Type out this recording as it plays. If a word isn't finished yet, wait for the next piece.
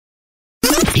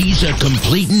He's a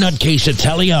complete nutcase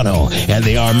Italiano, and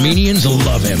the Armenians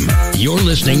love him. You're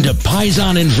listening to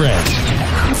Paisan and Friends.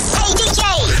 Hey, DJ!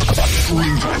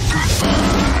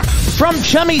 From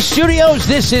Chummy Studios,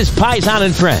 this is Paisan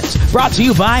and Friends, brought to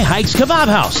you by Haig's Kabob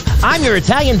House. I'm your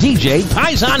Italian DJ,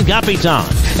 Paisan Kapitan.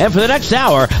 And for the next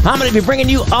hour, I'm going to be bringing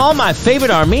you all my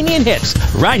favorite Armenian hits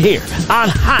right here on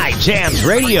High Jams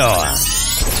Radio.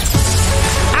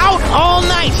 Out All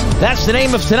Night. That's the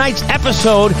name of tonight's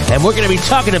episode, and we're going to be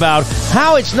talking about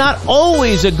how it's not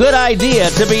always a good idea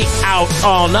to be out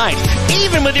all night,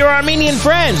 even with your Armenian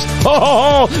friends. Ho,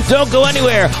 ho, ho. Don't go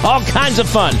anywhere. All kinds of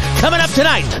fun coming up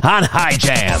tonight on High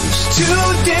Jams.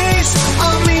 Today's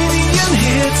Armenian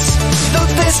hits, the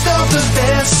best of the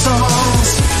best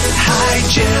songs. High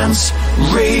Jams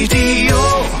Radio.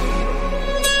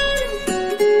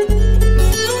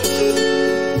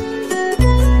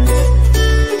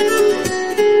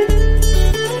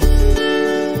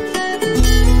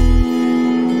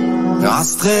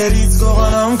 Աստղերից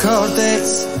գողանամ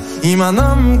քարտեզ,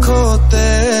 իմանամ քո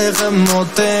տեղը,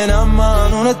 մոտենամ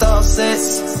անունը տասես,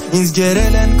 ինձ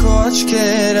գերել են քո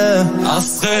աչքերը։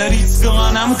 Աստղերից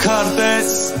գողանամ քարտեզ,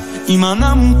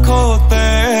 իմանամ քո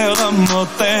տեղը,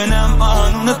 մոտենամ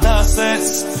անունը տասես,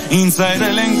 ինձ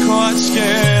այրել են քո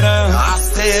աչքերը։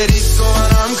 Աստղերից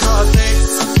գողանամ քարտեզ,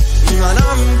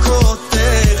 իմանամ քո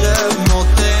տեղը,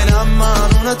 մոտենամ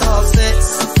անունը տասես,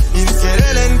 ինձ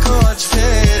գերել են քո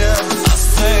աչքերը։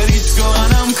 Աստղերից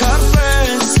գողանամ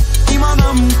քարտեզ,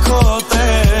 իմանամ քո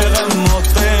տեղը,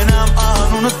 մոտենամ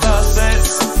անունը տասես,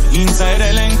 ինձ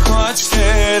այրել են քո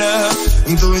աչքերը։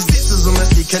 Դու ինձ դից ուզում ես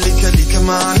լիքը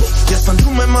մանի, ես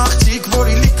փնտրում եմ աղջիկ,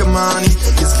 որի լիքը մանի,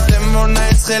 ես գիտեմ որ նա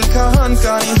ես խելքը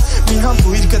հանկանի, մի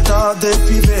համբույր կտա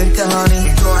դեպի վեր կհանի,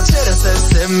 քո աչքերս ես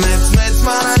մեծ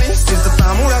մանանի, սիրտը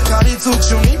տամուրակարից ու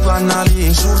չունի բանալի,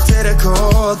 շուրթերը քո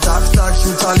տակ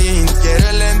հյութալի, ինձ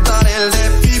գերել են տարել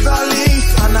դեպի բալի,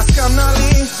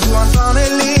 անհասկանալի, դու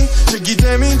անտանելի,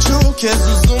 չգիտեմ ինչու քեզ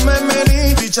ուզում եմ էլի,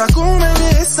 վիճակում եմ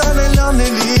ես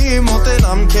անելի,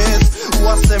 մոտենամ քեզ ու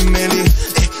ասեմ էլի,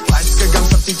 բայց կգամ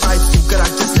սրտից այս ու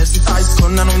կրակ ես ներսից այս,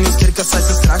 քոնանուն ինձ կերկս այս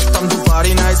ես կրակ տամ դու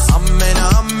բարին այս,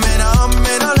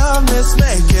 ամենալավն ես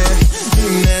մեկ է,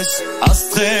 իմն ես։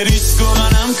 Աստղերից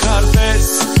գողանամ քարտեզ,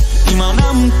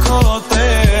 իմանամ քո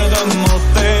տեղը,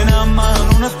 մոտենամ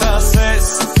անունը տասես,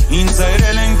 ինձ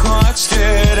այրել են քո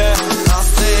աչքերը։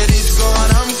 Աստղերից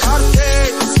գողանամ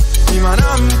քարտեզ,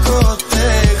 իմանամ քո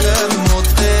տեղը,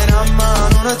 մոտենամ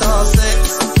անունը տասես,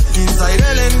 ինձ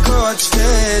այրել են քո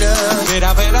աչքերը։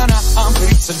 Վերանա,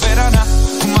 ամպերից էլ վերանա,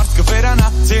 մարդ կվերանա,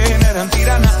 ձեներն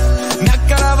տիրանա, նա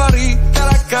կարավարի,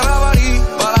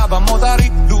 բարաբա մոտարի,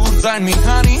 դուր ձայն մի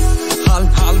հանի,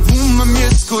 հալվում եմ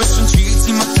ես քո շնչից,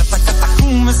 իմը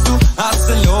կատակում ես դու,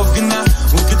 ասելով գնա,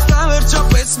 ու գտա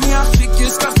վերջապես մի աղջիկ,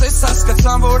 ես կարծես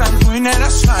հասկացան, որ անհույներ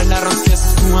աշխարհն առանց ես,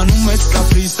 դու անում ես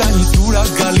կապրիզ, այնից դուր ա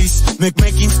գալիս, մեկ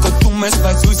ինձ կոպտում ես,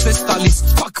 բայց լույս ես տալիս,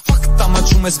 ֆակ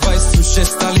տամաչում ես, բայց լույս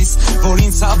ես տալիս, որ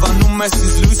ինձ հավանում ես,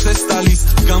 ինձ լույս ես տալիս,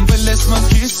 գամբել ես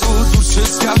մտքիս ու դուրս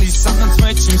ես գալիս,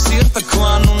 անընդմեջ իմ սիրտը քո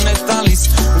անունն է տալիս,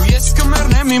 ու ես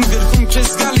կմեռնեմ իմ գրքում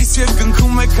քեզ գալիս,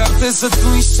 երկնքում է քարտեզը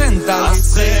դու ինձ չեն տալիս։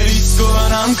 Աստղերից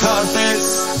գողանամ քարտեզ,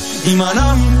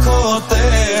 իմանամ քո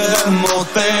տեղը,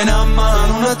 մոտենամ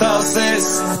անունը տասես,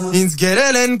 ինձ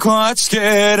գերել են քո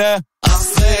աչքերը։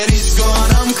 Աստղերից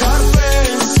գողանամ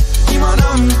քարտեզ,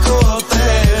 իմանամ քո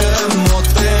տեղը,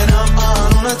 մոտենամ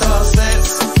անունը տասես,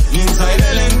 ինձ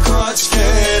այրել են քո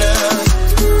աչքերը։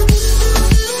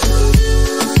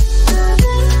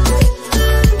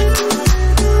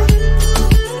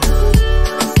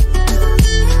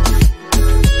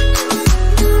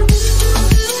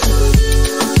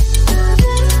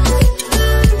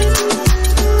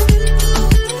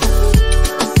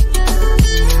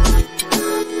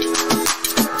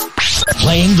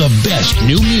 Playing the best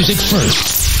new music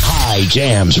first. High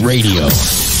Jams Radio.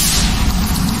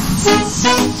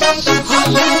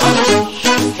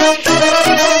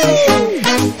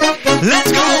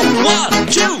 Let's go! 1,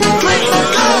 2, 3,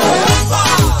 go!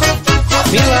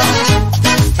 Mila.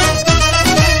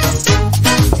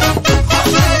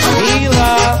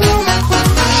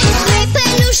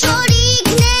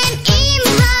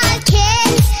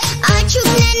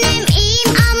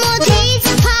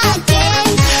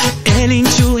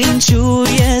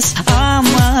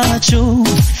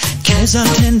 Քեզ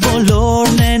արդեն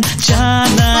բոլորն են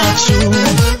ճանաչում,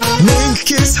 մենք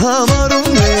քեզ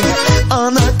համարում ենք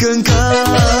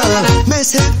անակնկալ,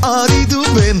 մեզ հետ արի դու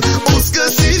բեմ,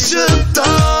 ոսկսիր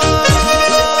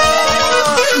շպտալ։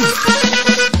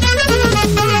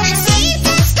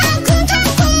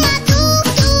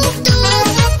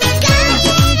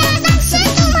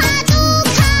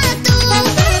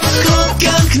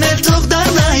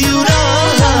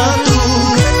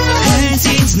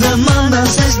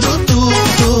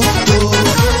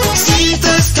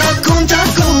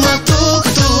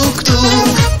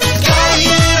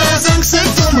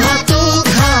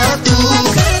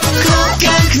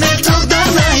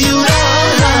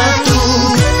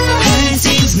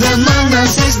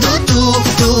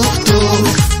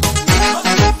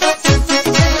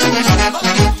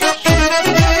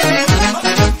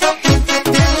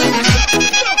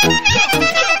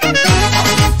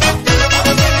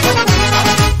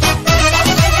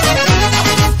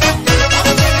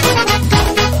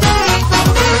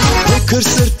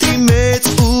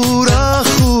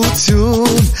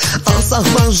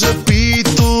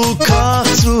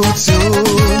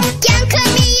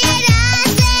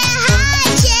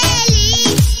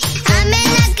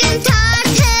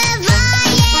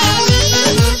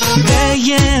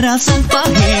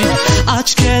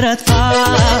 перед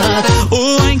фар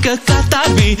Уенка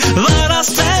катаби вара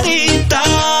серita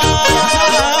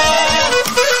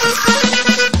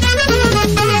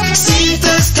Si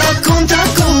te sta conta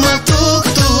come tuk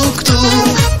tuk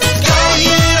tuk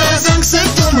Kajera zang se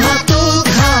tum hatuk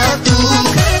hatuk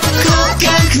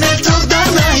Kroken knetok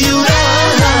dana jura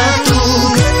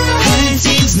hatuk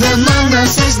Hejt zna mana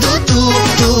ses do tuk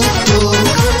tuk tuk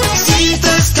Si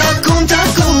te sta conta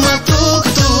come tuk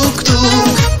tuk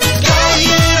tuk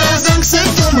Kajera zang se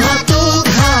tum hatuk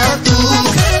hatuk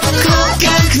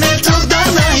Kroken knetok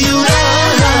dana jura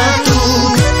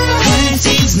hatuk Hejt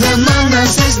zna mana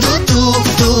ses do tuk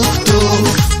tuk tuk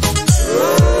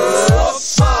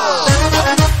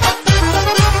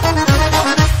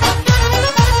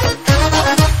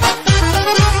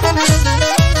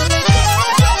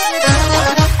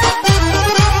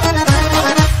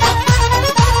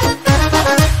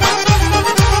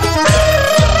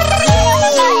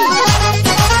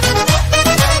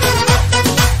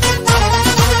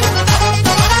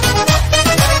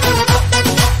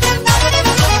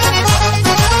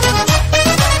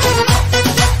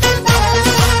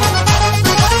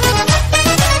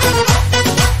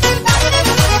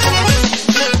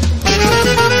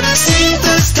Si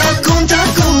te sta conta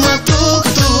come tuk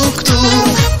tuk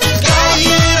tuk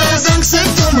Kajera zang se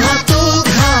tum hatuk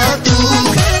hatuk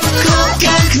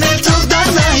Kroken knetok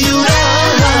dana jura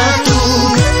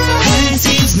hatuk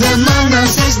Hejt zna mana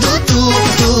ses do tuk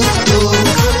tuk tuk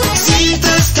Si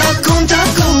te sta conta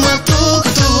come tuk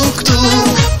tuk tuk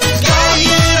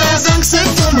Kajera zang se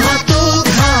tum hatuk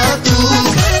hatuk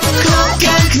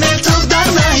Kroken knetok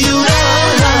dana jura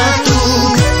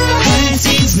hatuk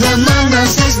Hejt zna mana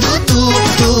ses do tuk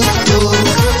tuk tuk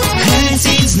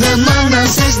Hejt zna mana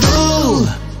ses do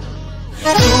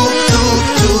tuk tuk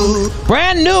tuk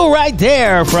Brand new right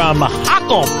there from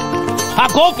Hakob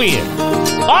Hakobyan,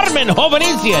 Armen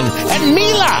Hovhannisyan, and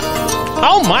Mila.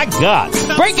 Oh my God.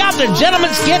 Break out the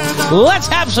gentleman's kit. Let's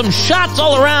have some shots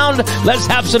all around. Let's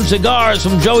have some cigars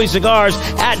from Joey Cigars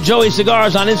at Joey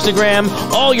Cigars on Instagram.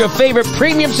 All your favorite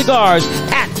premium cigars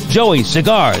at Joey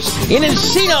Cigars in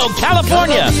Encino,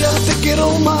 California. Cada día te quiero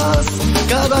más,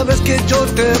 cada vez que yo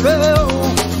te veo,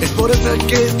 es por eso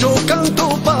que yo canto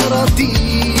para ti.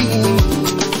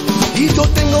 Y yo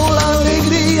tengo la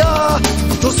alegría,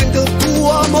 yo siento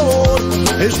tu amor,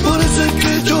 es por eso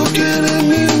que yo quiero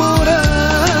mi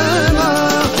morena.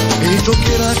 Y yo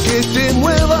quiero que te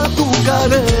mueva tu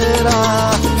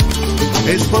cadera,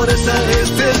 es por eso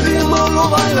este ritmo lo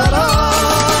bailarás.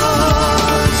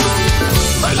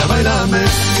 Baila, bailame,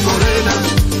 morena,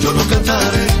 yo lo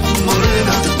cantaré,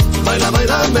 morena. Baila,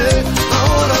 bailame,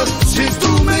 ahora si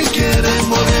tú me quieres,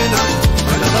 morena.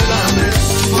 Baila, bailame,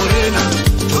 morena,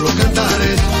 yo lo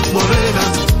cantaré, morena.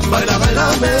 Baila,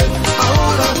 bailame,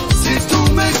 ahora si tú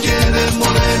me quieres,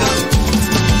 morena.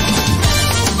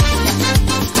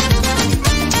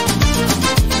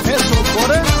 Eso,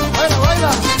 morena, baila,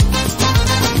 baila.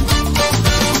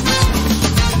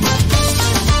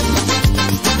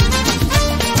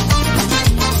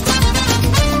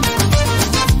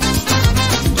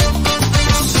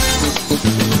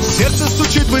 Сердце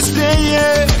стучит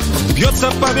быстрее, бьется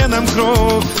по венам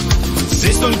кровь.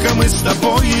 Здесь только мы с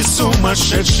тобой и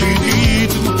сумасшедший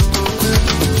ритм.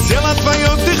 Тело твое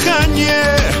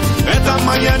дыхание, это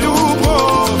моя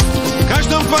любовь. В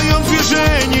каждом твоем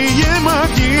движении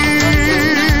магии.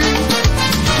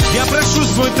 Я прошу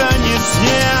свой танец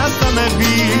не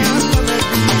останови.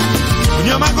 В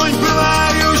нем огонь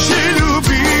пылающей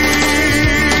любви.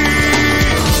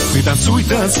 Ты танцуй,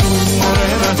 танцуй,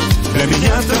 морена, для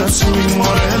меня танцуй,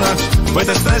 морена. В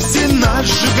этой страсти нас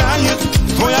сжигает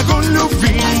твой огонь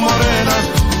любви, морена.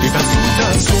 Ты танцуй,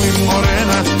 танцуй,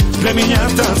 морена, для меня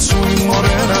танцуй,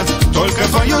 морена. Только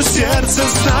твое сердце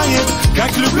знает,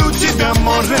 как люблю тебя,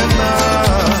 морена.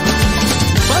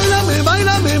 Báilame,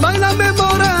 báilame, báilame,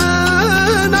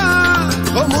 morena,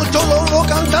 como yo lo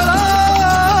cantaré.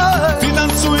 Ты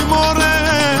танцуй,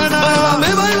 морена. Báilame,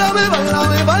 báilame,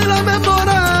 báilame, báilame,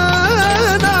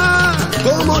 morena,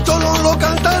 como yo lo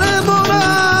cantaré,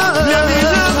 morena. Для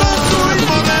меня танцуй,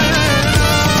 морена.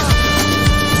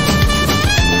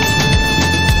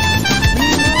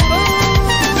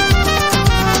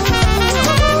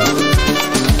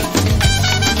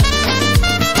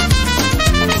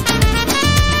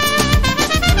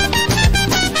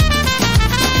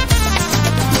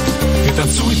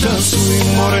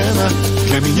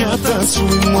 Для меня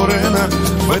танцуй, Морена,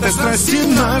 в этой страсти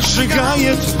нас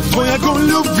сжигает твой огонь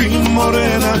любви,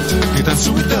 Морена. Ты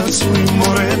танцуй, танцуй,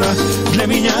 Морена, для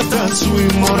меня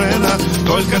танцуй, Морена.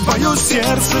 Только твое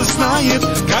сердце знает,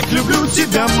 как люблю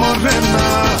тебя,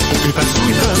 Морена. Ты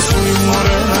танцуй, танцуй,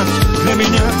 Морена, для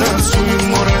меня танцуй,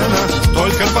 Морена.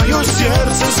 Только твое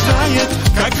сердце знает,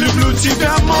 как люблю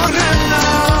тебя, Морена.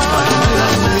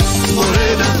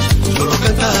 Morena, solo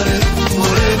cantaré,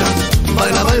 Morena.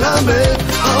 Baila, bailame,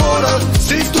 ahora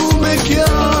si tú me quieres.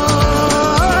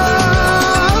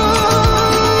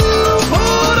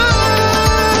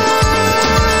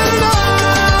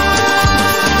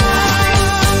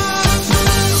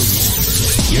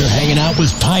 You're hanging out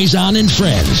with Paisan and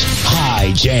Friends,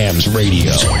 High Jams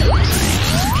Radio.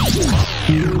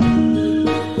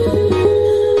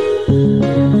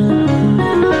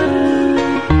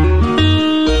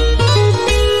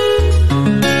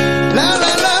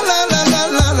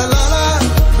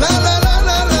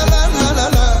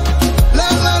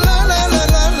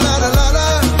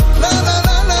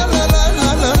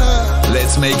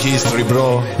 History,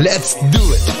 bro. Let's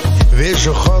do it.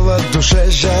 Вижу холод, в душе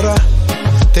жара.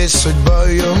 Ты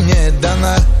судьбою мне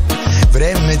дана.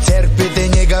 Время терпит и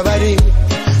не говори,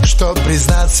 что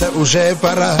признаться уже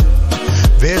пора.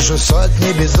 Вижу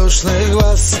сотни бездушных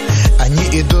глаз. Они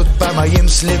идут по моим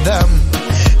следам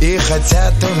и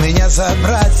хотят у меня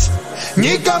забрать.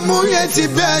 Никому я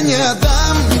тебя не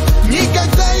отдам,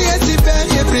 никогда я тебя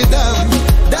не предам.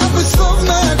 Дабы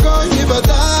словно огонь и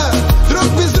вода, друг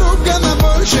без друга нам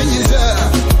больше нельзя.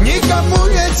 Никому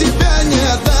я тебя не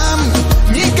отдам,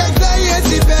 никогда я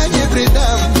тебя не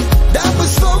предам. Дабы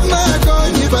словно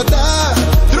огонь и вода,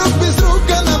 друг без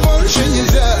друга нам больше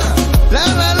нельзя.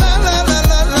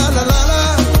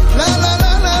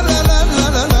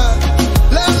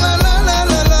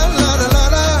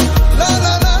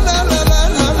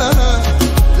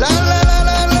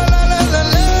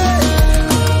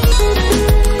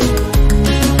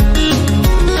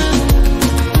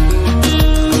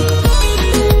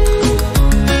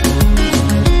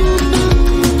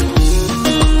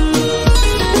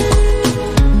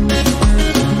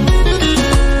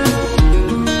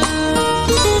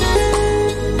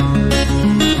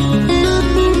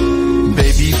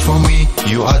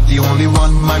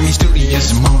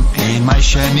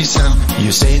 Shiny sun,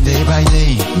 you say day by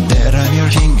day that I'm your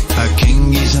king. A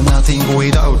king is nothing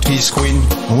without his queen.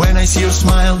 When I see your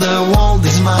smile, the world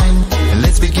is mine.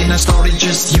 Let's begin a story,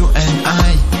 just you and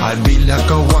I'll be like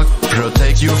a wack,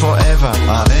 protect you forever.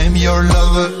 I am your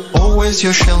lover, always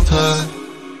your shelter.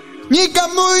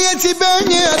 Никому я тебя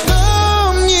не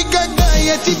отдам, никогда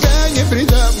я тебя не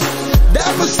предам.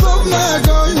 Дабы словно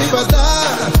огонь и вода,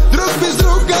 друг без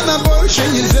друга нам больше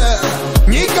нельзя.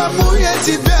 Никому я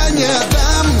тебя не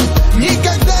отдам,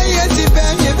 никогда я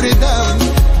тебя не предам.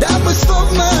 Дабы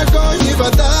словно огонь и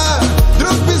вода,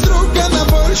 друг без друга нам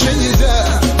больше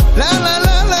нельзя.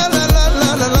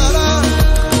 Ла-ла-ла-ла-ла-ла-ла-ла-ла.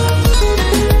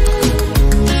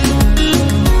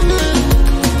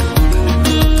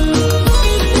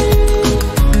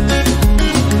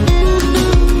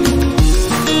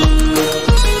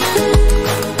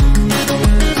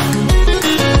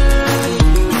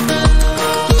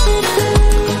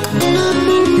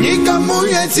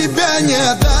 Я тебя не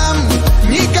отдам,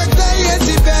 никогда я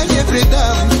тебя не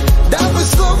предам. Дабы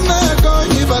словно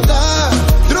огонь и вода,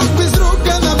 друг без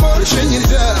друга нам больше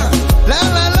нельзя.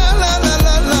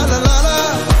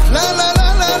 Ла-ла-ла-ла-ла-ла-ла-ла-ла,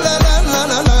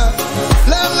 ла-ла-ла-ла-ла-ла-ла-ла,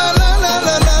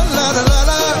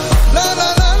 ла-ла-ла-ла-ла-ла-ла-ла,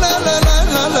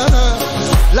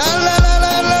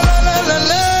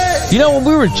 ла-ла-ла-ла-ла-ла-ла-ла-ла-ла. You know, when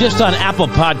we were just on Apple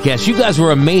Podcasts, you guys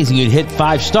were amazing. You'd hit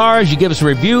 5 stars, you give us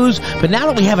reviews, but now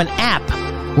that we have an app,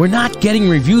 we're not getting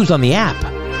reviews on the app.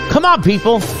 Come on,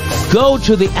 people. Go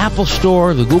to the Apple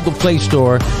Store, the Google Play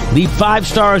Store. Leave 5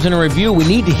 stars and a review. We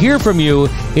need to hear from you.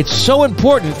 It's so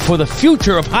important for the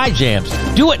future of High Jams.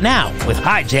 Do it now with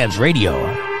High Jams Radio.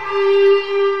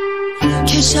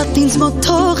 Շատ ինձ մոտ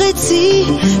թողեցի,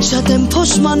 շատ եմ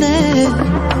փոշմանել,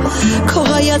 քո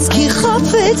հայացքի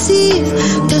խաբվեցի,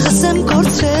 տեղս եմ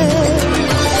կորցրել.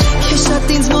 Շատ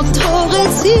ինձ մոտ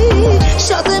թողեցի,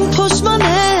 շատ եմ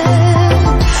փոշմանել,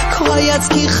 քո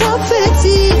հայացքի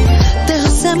խաբվեցի,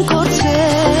 տեղս եմ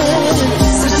կորցրել.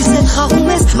 Սրտիս հետ խաղում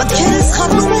ես, մտքերս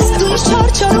խառնում ես, դու ինձ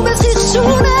չարչարում ես,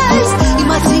 խիղճում ես.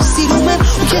 Իմացիր սիրում եմ,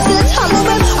 ու քեզ հետ հանում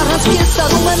եմ, առանց քեզ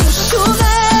սառում եմ, ուշում եմ.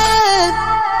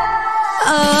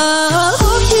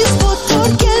 Հոգիս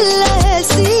ոտորկել ես,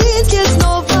 ինձ քեզ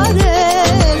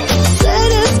նովարել,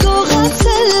 սերս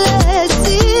գողացել ես,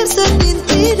 իմ սրտին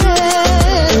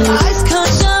տիրել. Այսքան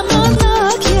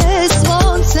ժամանակ ես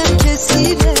ոնց եմ քեզ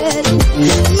սիրել,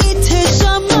 միթե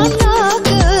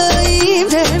ժամանակը իմ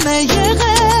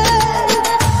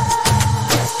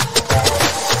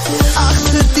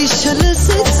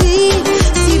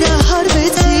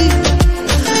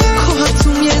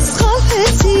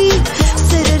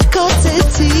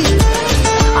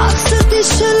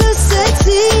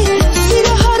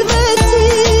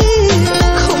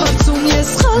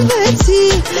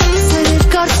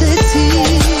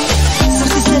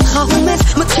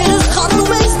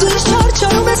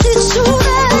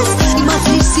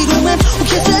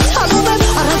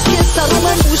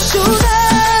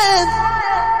մուշուրեմ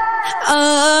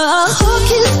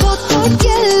Հոգիս ոտոր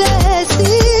գելես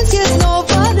ինձ ես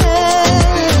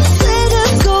նովարեմ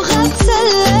Սերս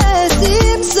գողացել ես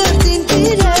իմ սրտին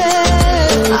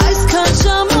տիրել Այսքան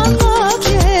ժամանակ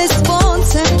ես ոնց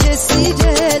եմ կես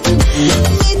իրել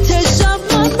Միթե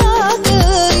ժամանակը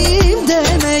իմ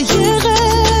դեմ է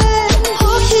եղել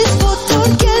Հոգիս ոտոր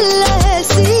գելես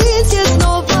ինձ ես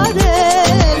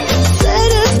նովարել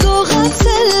Սերս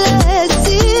գողացել ես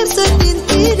իմ սրտին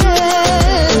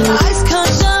տիրել Այսքան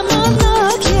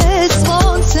ժամանակ ես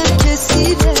ոնց եմ կես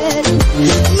իրել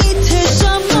Միթե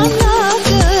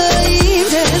ժամանակը իմ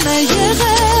դեմ է եղել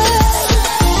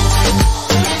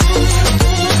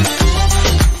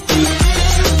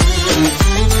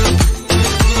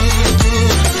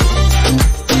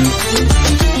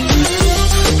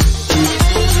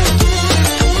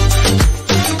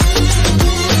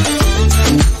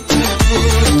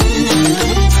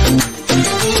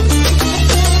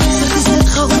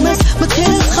Խաղում ես,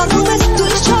 մտքերս խաղում ես, դու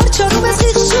ես չարչարում ես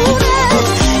իղշուն ես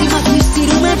Իմ հատմիր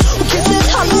սիրում եմ, ու կեզ ես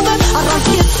հալում եմ, առանց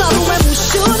կեզ սալում եմ ու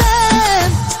շուն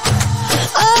եմ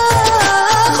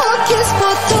Հոգես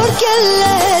պոտորկել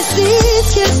ես, ինձ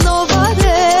կեզ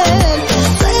նովարել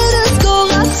Սերս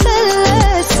գողացել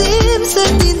ես, իմ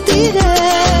սրտին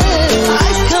տիրել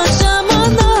Այսքան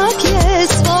ժամանակ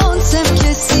ես, ոնց եմ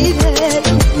կեզ սիրել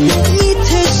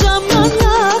Միթե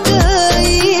ժամանակը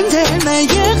իմ դեմ է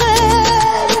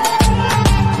եղել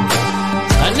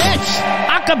Anette,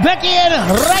 Aghabekyan,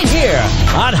 right here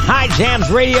on High Jams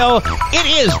Radio. It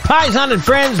is Paisan and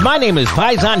Friends. My name is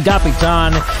Paisan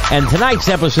Kapitan, and tonight's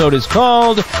episode is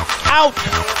called Out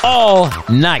All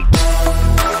Night.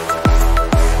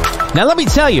 Now, let me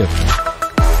tell you,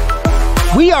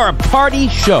 we are a party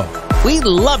show. We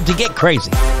love to get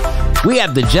crazy. We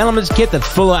have the gentleman's kit that's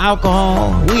full of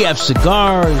alcohol. We have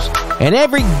cigars. And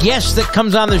every guest that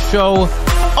comes on the show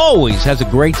always has a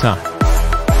great time.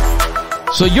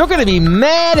 So you're going to be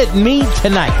mad at me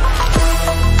tonight.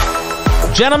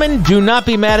 Gentlemen, do not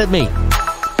be mad at me.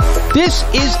 This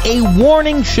is a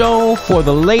warning show for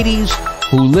the ladies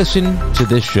who listen to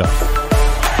this show.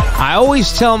 I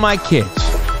always tell my kids,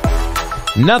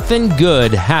 nothing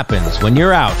good happens when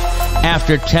you're out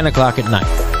after 10 o'clock at night.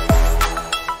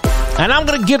 And I'm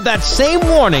going to give that same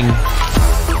warning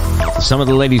to some of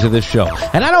the ladies of this show.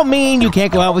 And I don't mean you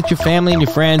can't go out with your family and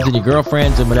your friends and your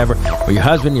girlfriends and whatever, or your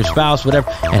husband, your spouse,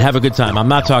 whatever, and have a good time. I'm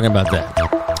not talking about that.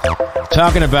 I'm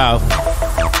talking about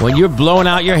when you're blowing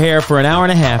out your hair for an hour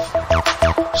and a half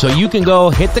so you can go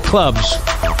hit the clubs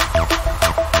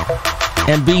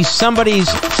and be somebody's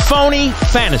phony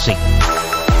fantasy.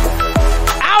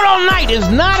 Out All Night is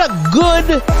not a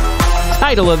good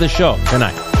title of the show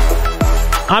tonight.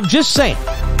 I'm just saying.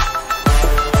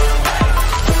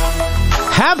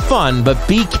 Have fun, but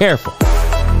be careful.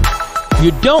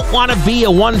 You don't want to be a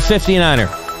 159er.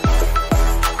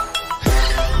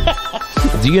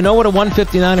 Do you know what a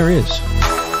 159er is?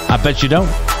 I bet you don't.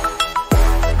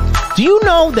 Do you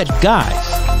know that guys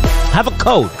have a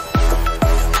code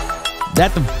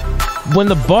that when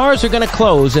the bars are going to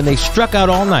close and they struck out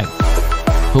all night,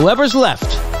 whoever's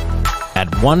left at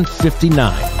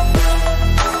 159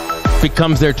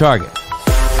 becomes their target?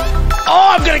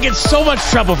 Oh, I'm going to get so much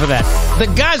trouble for that. The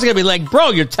guys are going to be like, bro,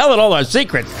 you're telling all our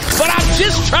secrets. But I'm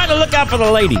just trying to look out for the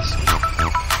ladies.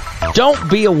 Don't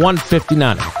be a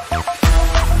 159er.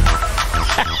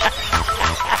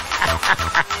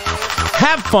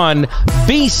 Have fun,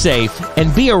 be safe,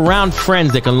 and be around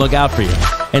friends that can look out for you.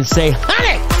 And say,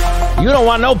 honey, you don't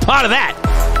want no part of that.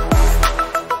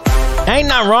 Ain't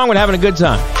nothing wrong with having a good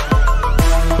time.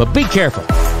 But be careful.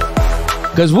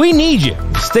 Because we need you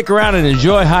to stick around and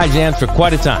enjoy High Jams for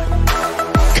quite a time.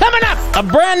 Coming up, a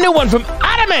brand new one from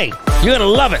Arame. You're going to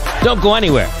love it. Don't go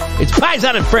anywhere. It's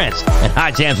Paisan and Friends at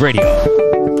High Jams Radio.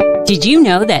 Did you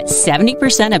know that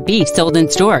 70% of beef sold in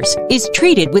stores is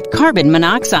treated with carbon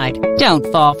monoxide? Don't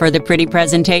fall for the pretty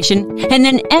presentation and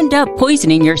then end up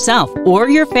poisoning yourself or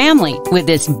your family with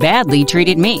this badly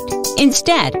treated meat.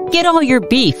 Instead, get all your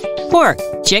beef, pork,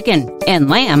 chicken, and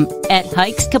lamb at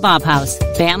Haig's Kabob House.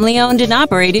 Family owned and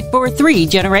operated for 3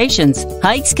 generations.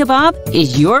 Haig's Kabob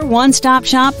is your one-stop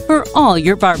shop for all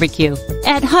your barbecue.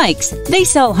 At Haig's, they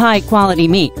sell high-quality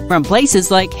meat from places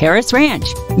like Harris Ranch,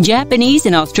 Japanese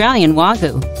and Australian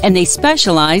Wagyu, and they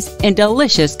specialize in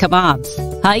delicious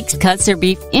kebabs. Haig cuts their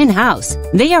beef in-house.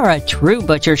 They are a true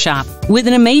butcher shop with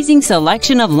an amazing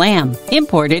selection of lamb,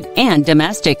 imported and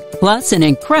domestic, plus an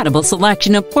incredible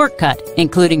selection of pork cut,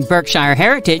 including Berkshire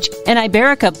Heritage and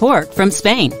Iberica pork from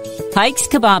Spain. Haig's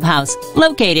Kebab House,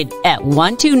 located at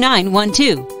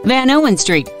 12912 Van Owen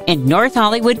Street in North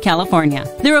Hollywood, California.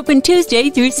 They're open Tuesday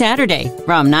through Saturday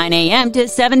from 9 a.m. to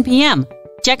 7 p.m.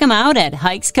 Check them out at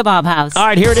Haig's Kebab House. All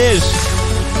right, here it is.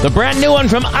 The brand new one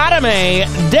from Arame,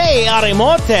 De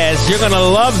Arimotes. You're going to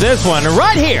love this one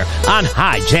right here on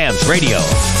High Jams Radio.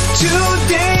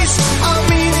 Today's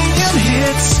Armenian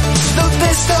hits, the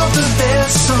best of the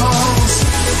best songs.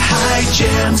 High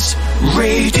Jams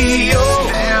Radio.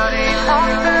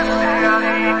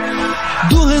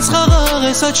 Դու հենց խաղաղ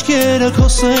ես աչքերը քո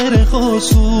սերը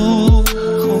խոսում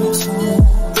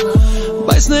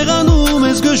Բայց նեղանում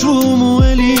ես գժվում ու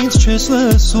էլ ինձ չես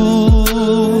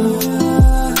լսում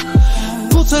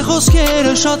Գուցե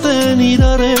խոսքերը շատ են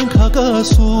իրար ենք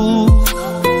հակասում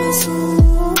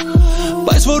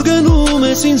Բայց որ գնում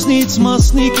ես ինձնից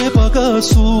մասնիկ է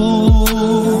պակասում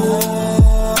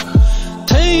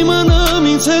Թե իմանամ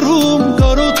ինձ հեռվում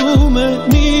կարոտում է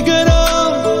մի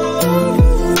գրամ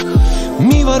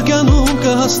Մի վարկյանում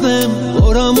կհասնեմ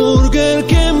որ ամուր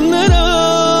գրկեմ նրա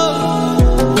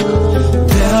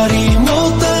Դե արի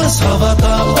մոտս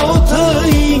հավատա օդը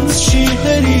ինձ չի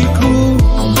հերիքում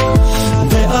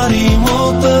Դե արի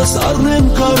մոտս առնեմ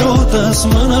կարոտս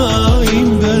մնա իմ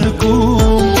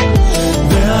գրկում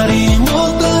Դե արի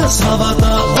մոտս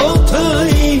հավատա օդը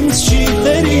ինձ չի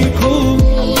հերիքում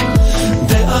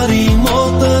Դե արի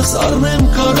մոտս առնեմ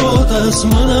կարոտս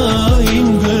մնա իմ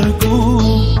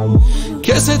գրկում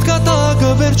Քեզ հետ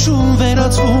կատակը վերջում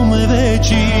վերածվում է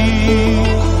վեճի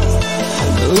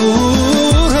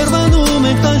Ու հեռվանում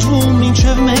ենք տանջվում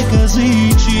մինչև մեկը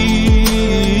զիջի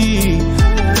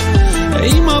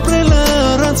Իմ ապրելը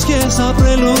առանց քեզ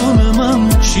ապրելու նման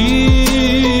չի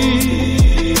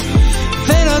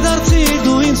Վերադարձիր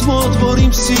դու ինձ մոտ որ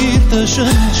իմ սիրտը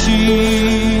շնչի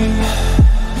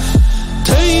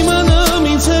Թե իմանամ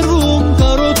ինձ հեռվում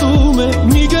կարոտում է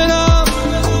մի գրամ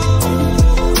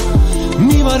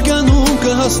Մի վարկյանում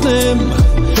կհասնեմ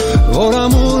որ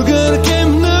ամուր գրկեմ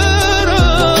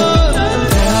նրան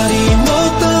Դե արի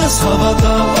մոտս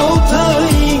հավատա օդը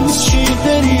ինձ չի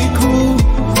հերիքում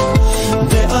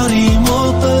Դե արի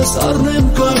մոտս առնեմ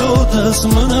կարոտս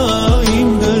մնա իմ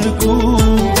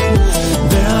գրկում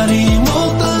Դե արի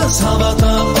մոտս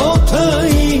հավատա օդը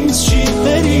ինձ չի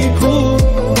հերիքում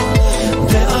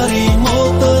Դե արի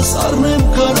մոտս առնեմ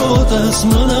կարոտս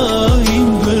մնա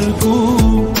իմ գրկում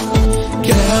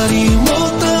Գարի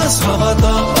մոտս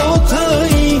հավատա օդը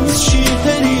ինձ չի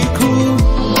հերիքում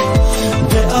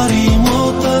Դե արի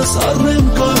մոտս առնեմ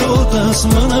կարոտս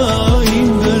մնա իմ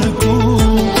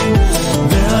գրկում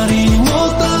Դե արի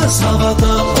մոտս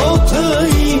հավատա օդը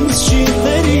ինձ չի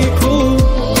հերիքում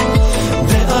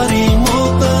Դե արի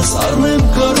մոտս առնեմ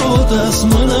կարոտս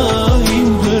մնա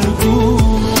իմ գրկում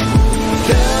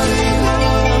Դե արի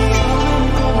մոտս առնեմ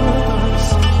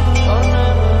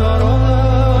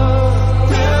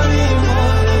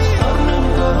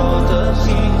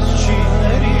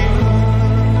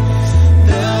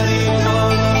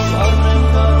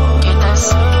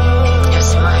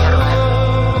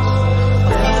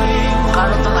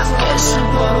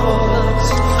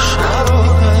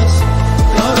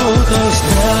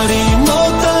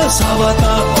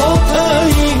Հավատա օդը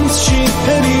ինձ չի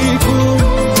հերիքում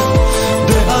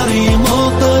Դե արի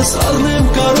մոտս առնեմ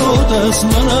կարոտս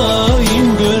մնա իմ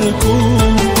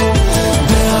գրկում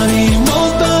Դե արի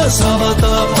մոտս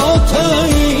հավատա օդը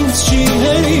ինձ չի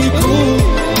հերիքում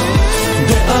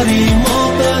Դե արի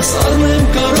մոտս առնեմ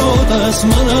կարոտս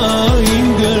մնա իմ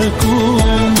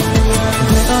գրկում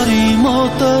Դե արի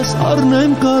մոտս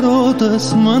առնեմ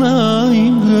կարոտս մնա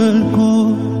իմ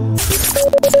գրկում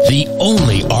The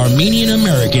only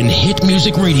Armenian-American hit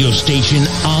music radio station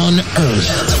on earth.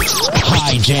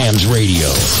 High Jams Radio.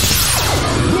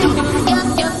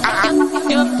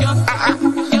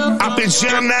 I've been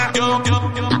jamming now.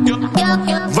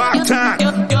 Vartan.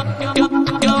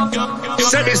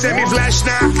 Sammy Flash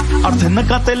now. Արդեն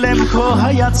նկատել եմ քո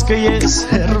հայացքը ես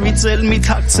հեռվից էլ մի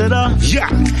թաքցրա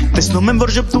Տեսնում եմ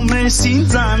որ ժպտում ես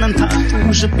ինձ անընդհատ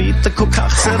ու ժպիտը քո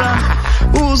քաղցրա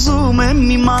Ուզում եմ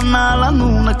իմանալ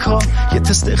անունը քո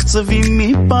եթե ստեղծվի մի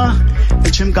պահ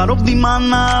Էլ չեմ կարող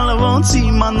դիմանալ ոնց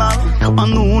իմանալ քո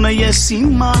անունը ես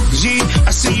իմա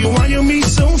I see you on your meat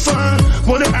so fine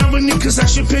What an irony cause I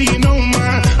should pay you no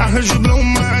mind I heard you blow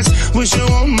minds, wish you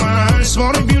on mine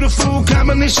Smart and beautiful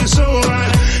combination so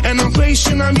right And I'm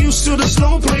patient, I'm used to the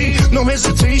slow play No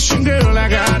hesitation girl, I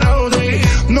got all day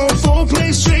No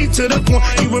foreplay, straight to the one.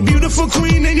 You're a beautiful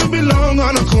queen and you belong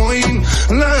on a coin.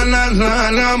 La la la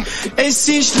la.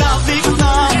 Esi shlavik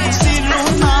na,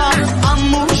 siruna,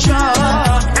 amusha.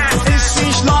 Esi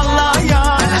shlalaya,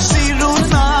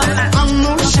 siruna,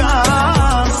 amusha.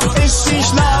 Esi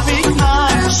shlavik na,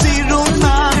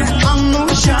 siruna,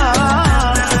 amusha.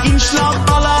 Inshla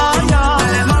balaya,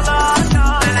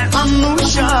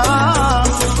 amusha.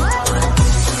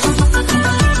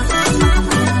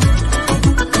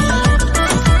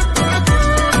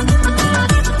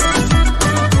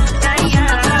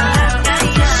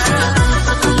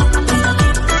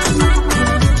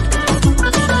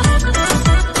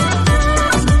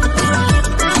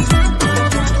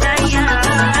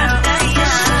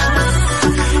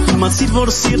 Մացիր որ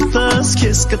սիրտս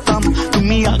քեզ կտամ դու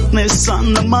միակն ես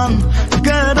աննման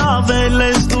գրավել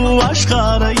ես դու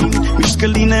աշխարհին միշտ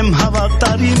կլինեմ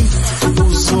հավատարիմ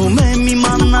ուզում եմ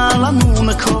իմանալ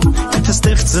անունը քո եթե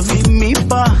ստեղծվի մի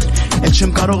պահ Էլ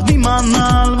չեմ կարող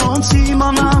դիմանալ ոնց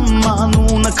իմանամ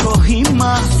անունը քո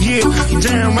հիմա Yeah,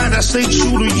 damn right I stay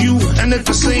true to you. And at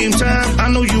the same time I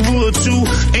know you would too.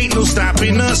 Ain't no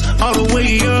stopping us. All the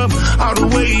way up, all the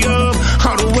way up,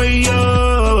 all the way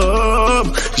up.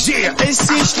 Yeah.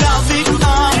 Esi shlavik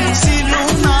na,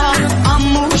 siruna,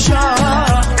 amusha.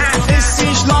 Esi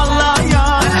shlalaya,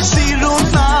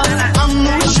 siruna,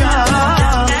 amusha.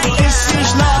 Esi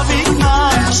shlavik na,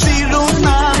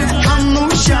 siruna,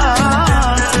 amusha.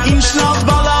 Inshla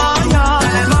balaya,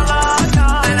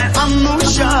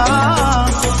 amusha.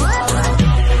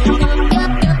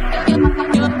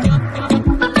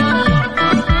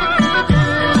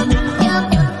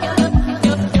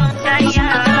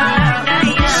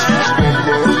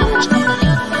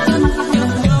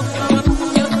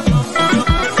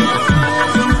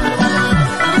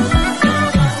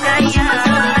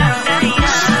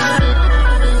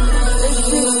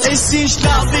 Esi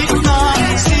shlavik na,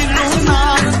 siruna,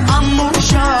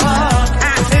 amusha.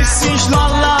 Esi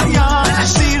shlalaya,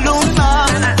 siruna,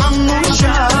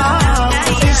 amusha.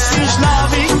 Esi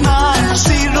shlavik na,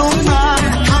 siruna,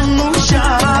 amusha.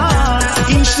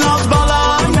 Inshla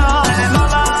balaya,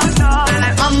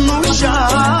 amusha.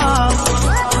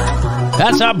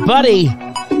 That's our buddy,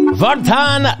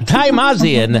 Vartan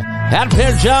Taymazyan,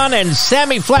 Apeh and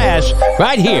Sammy Flash,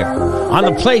 right here on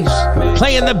the place,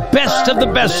 playing the best of the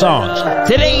best songs.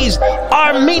 Today's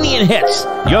Armenian hits.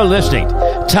 You're listening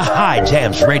to High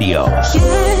Jams Radio.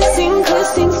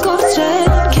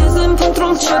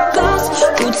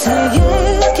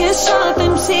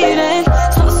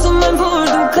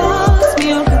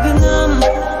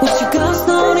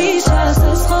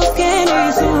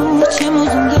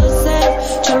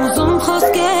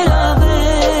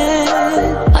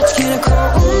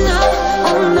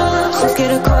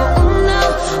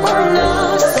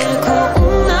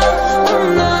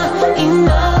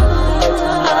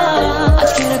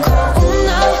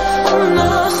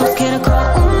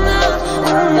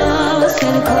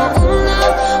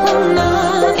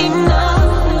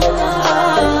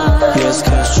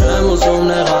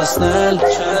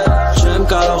 Չեմ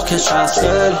կարող քեզ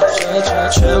շացվել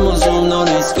Չեմ ուզում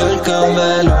նորից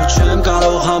կրկնվել ու չեմ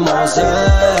կարող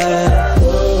համոզել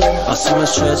Ասում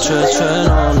ես չէ,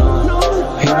 no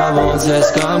Հիմա ոնց ես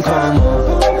կամ կոմո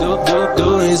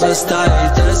Դու ինձ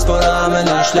վստահիր տես, որ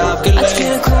ամեն ինչ լավ կլինի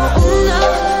Աչքերը քո ունա,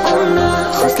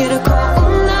 խոսքերը քո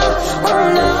ունա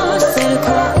Սերը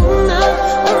քո ունա,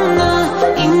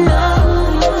 ինա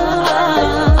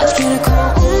Աչքերը քո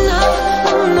ունա,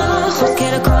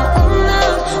 խոսքերը քո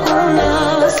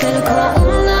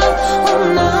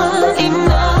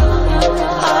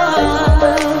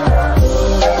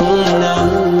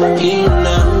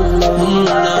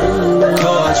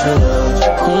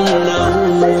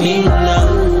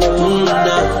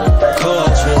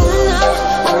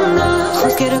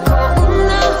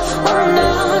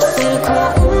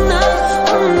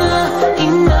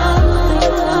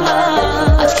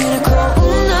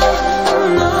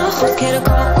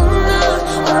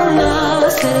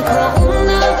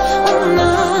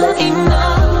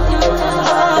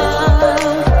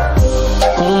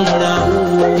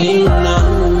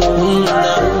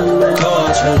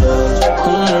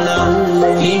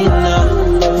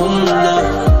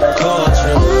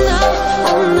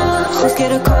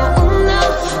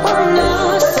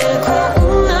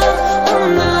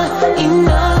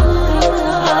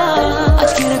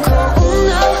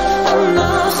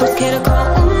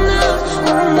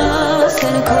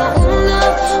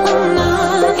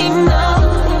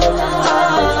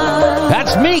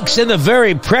And the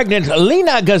very pregnant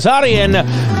Lena Ghazaryan.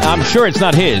 I'm sure it's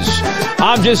not his.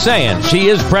 I'm just saying, she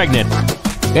is pregnant.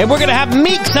 And we're going to have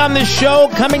Meeks on this show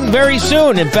coming very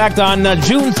soon. In fact, on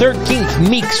June 13th,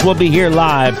 Meeks will be here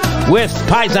live with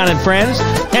Paisan and Friends.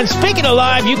 And speaking of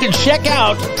live, you can check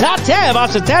out Tatev,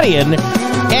 Asatryan,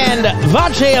 and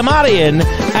Vache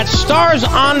at Stars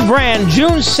on Brand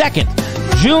June 2nd.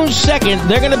 June 2nd,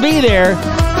 they're going to be there.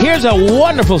 Here's a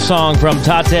wonderful song from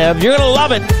Tatev. You're going to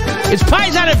love it. It's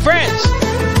Paisan and Friends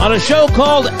on a show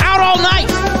called Out All Night.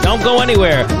 Don't go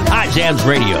anywhere. High Jams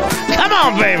Radio. Come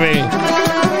on, baby.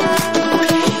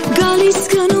 Galis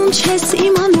gëնում չես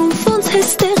իմանում ոնց ես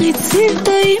տեղից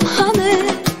սիրտը իմ հանել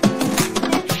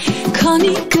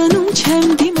Քանի գնում չեմ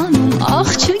դիմանում ախ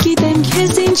չգիտեմ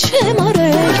քեզ ինչ եմ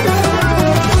արել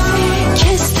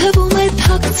Քեզ թվում է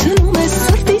թաքցնում ես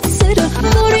սրտից սերը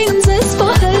որ ինձ ես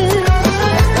պահել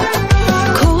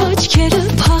Քո աչքերը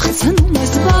փախցնում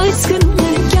ես բայց գնում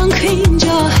է կյանքը ինձ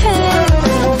ահել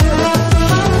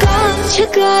Կա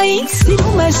չկա ինձ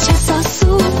սիրում ես չես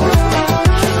ասում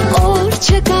Օր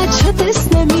չկա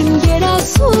չտեսնեմ իմ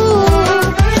երազում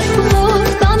Որ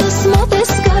տանս մոտ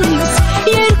ես գալիս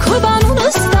Երկով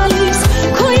անունս տալիս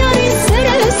Քո յանին սեր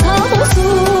ես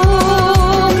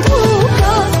համոզում Դու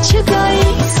կա չկա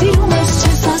ինձ սիրում ես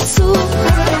չես ասում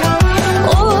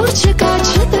Օր չկա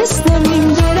չտեսնեմ իմ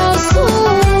երազում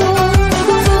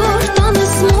Որ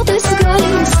տանս մոտ ես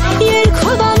գալիս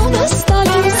Երկով անունս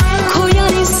տալիս Քո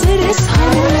յանին սեր ես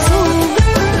համոզում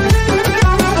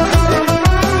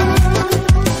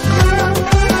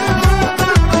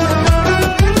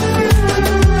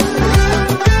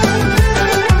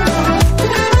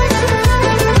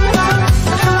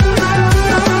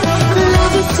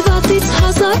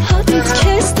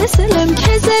Տեսել եմ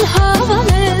քեզ էլ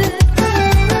հավանել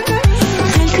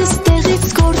Խելքս տեղից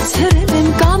կորցրել եմ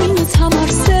կամ ինձ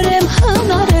համար սեր եմ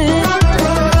հնարել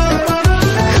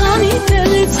Քանի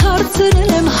տեղից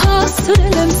հարցրել եմ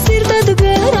հասցրել եմ սիրտդ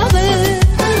գրավել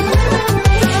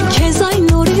Քեզ այն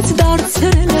նորից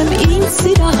դարձրել եմ ինձ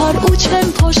սիրահար ու չեմ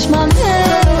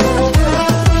փոշմանել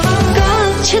Կա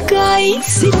չկա ինձ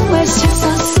սիրում ես չես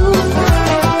ասում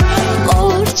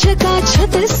Օր չկա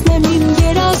չտեսնեմ իմ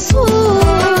երազում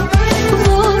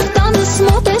Որ տանս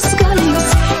մոտ ես գալիս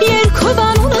Երկով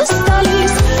անունս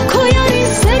տալիս Քո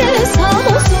յանին սեր ես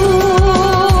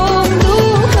համոզում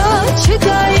Դու կա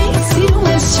չկա ինձ սիրում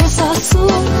ես չես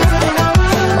ասում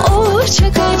Օր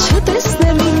չկա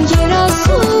չտեսնեմ իմ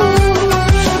երազում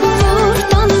Որ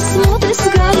տանս մոտ ես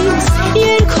գալիս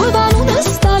Երկով անունս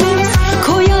տալիս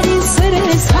Քո յանին սեր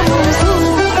ես համոզում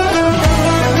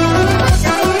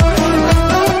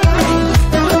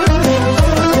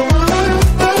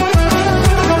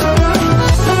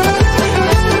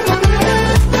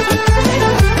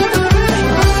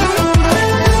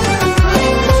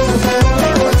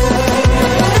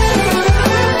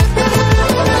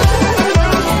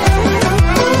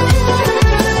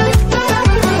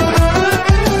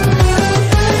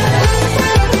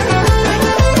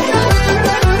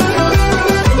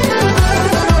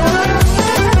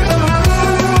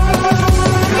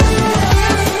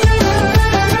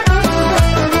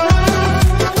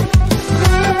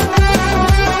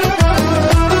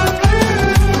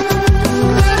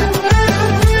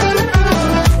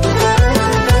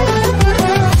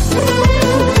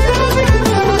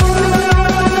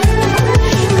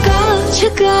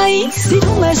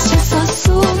Սիրում ես չես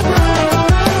ասում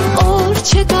Օր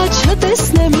չկա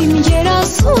չտեսնեմ իմ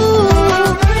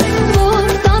երազում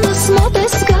Որ տանս մոտ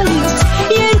ես գալիս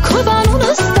Երկով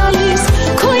անունս տալիս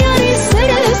Քո յանին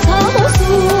սեր ես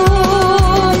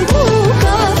համոզում Դու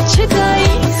կա չկա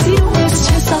ինձ սիրում ես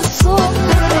չես ասում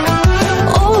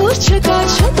Օր չկա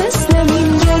չտեսնեմ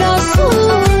իմ երազում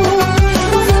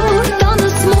Որ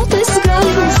տանս մոտ ես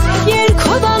գալիս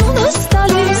Երկով անունս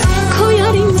տալիս Քո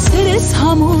յանին սեր ես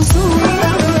համոզում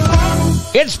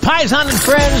It's Paisan and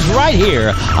Friends right here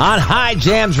on High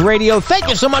Jams Radio. Thank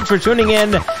you so much for tuning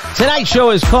in. Tonight's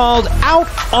show is called Out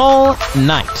All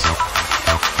Night.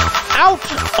 Out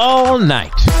All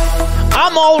Night.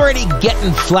 I'm already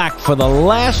getting flack for the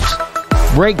last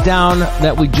breakdown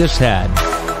that we just had,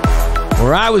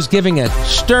 where I was giving a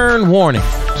stern warning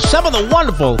to some of the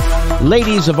wonderful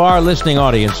ladies of our listening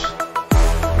audience.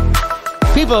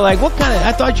 People are like, what kind of,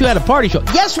 I thought you had a party show.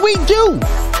 Yes, we do.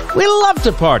 We love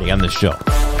to party on this show.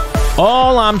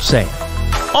 All I'm saying,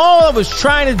 all I was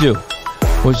trying to do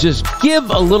was just give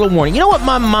a little warning. You know what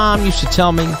my mom used to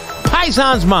tell me?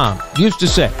 Paisan's mom used to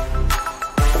say,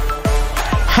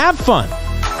 have fun,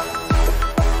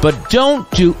 but don't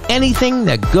do anything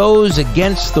that goes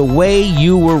against the way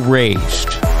you were raised.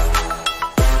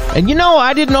 And you know,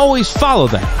 I didn't always follow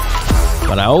that,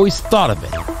 but I always thought of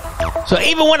it. So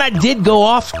even when I did go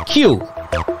off cue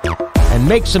and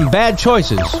make some bad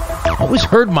choices, always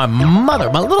heard my mother,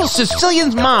 my little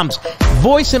Sicilian mom's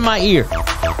voice in my ear.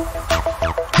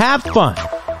 Have fun,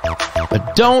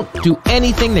 but don't do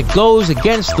anything that goes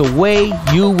against the way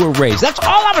you were raised. That's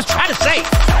all I was trying to say.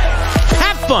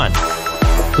 Have fun.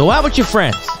 Go out with your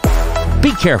friends.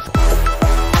 Be careful.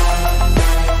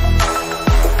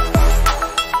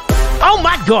 Oh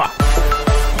my God.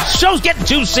 Show's getting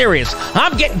too serious.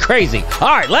 I'm getting crazy. All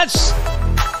right, let's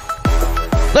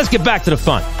get back to the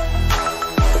fun.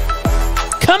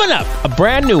 Coming up, a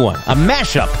brand new one, a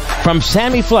mashup from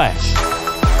Sammy Flash.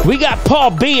 We got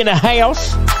Paul B in the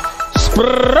house,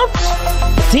 Shprot,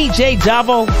 DJ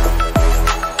Davo,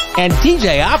 and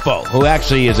DJ Apeh, who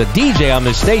actually is a DJ on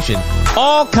this station.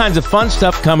 All kinds of fun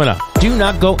stuff coming up. Do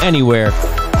not go anywhere.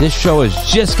 This show is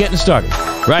just getting started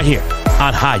right here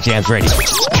on High Jams Radio.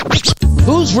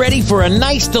 Who's ready for a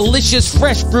nice, delicious,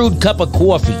 fresh brewed cup of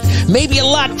coffee? Maybe a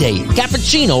latte,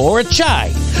 cappuccino, or a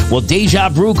chai? Well, Deja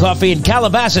Brew Coffee in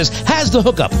Calabasas has the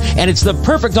hookup, and it's the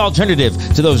perfect alternative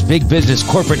to those big business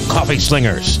corporate coffee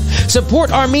slingers.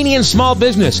 Support Armenian small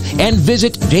business and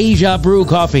visit Deja Brew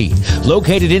Coffee.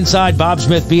 Located inside Bob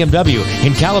Smith BMW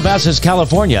in Calabasas,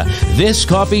 California, this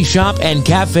coffee shop and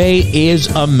cafe is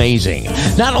amazing.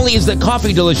 Not only is the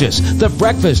coffee delicious, the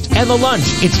breakfast and the lunch,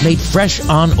 it's made fresh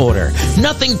on order.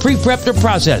 Nothing pre-prepped or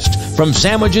processed. From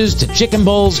sandwiches to chicken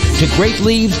bowls to grape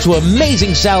leaves to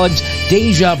amazing salads,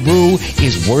 Deja Brew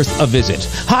is worth a visit.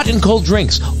 Hot and cold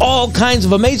drinks, all kinds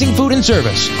of amazing food and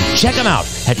service. Check them out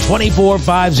at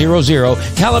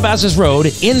 24500 Calabasas Road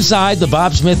inside the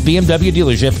Bob Smith BMW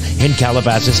dealership in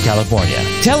Calabasas, California.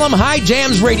 Tell them High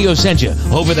Jams Radio sent you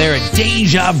over there at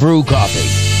Deja Brew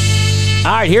Coffee.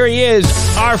 All right, here he is,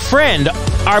 our friend,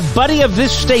 our buddy of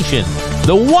this station,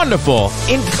 the wonderful,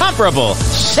 incomparable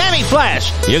Sammy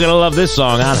Flash. You're going to love this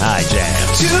song on High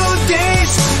Jams.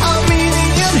 Today's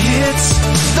Armenian hits,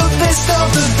 the best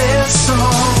of the best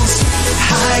songs.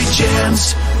 High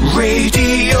Jams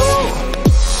Radio.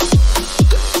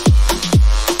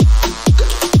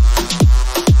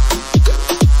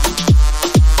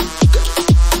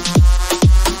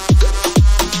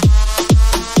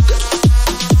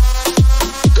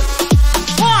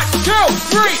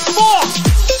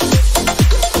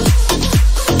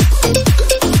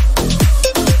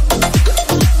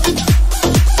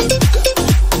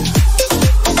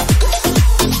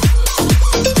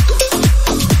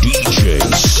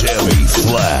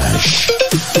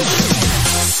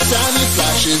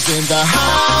 In the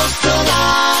house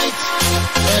tonight,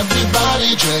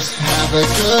 everybody just have a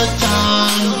good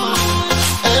time,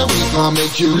 and we gon'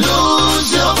 make you lose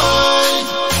your mind.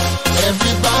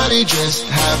 Everybody just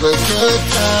have a good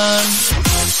time.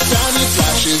 Sammy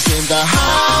Flash is in the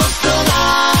house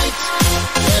tonight.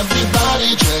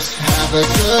 Everybody just have a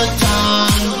good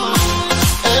time,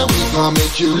 and we gon'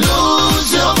 make you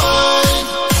lose your mind.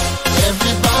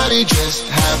 Everybody just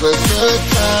have a good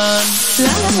time.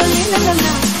 La la la la la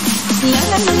la. La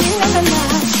la la la la la.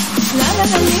 La la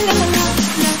la la la la.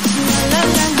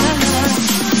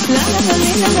 La la la la la. La la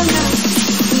la la la la.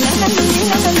 La la la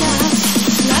la la la.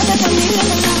 La la la la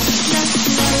la la.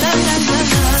 La la la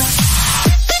la.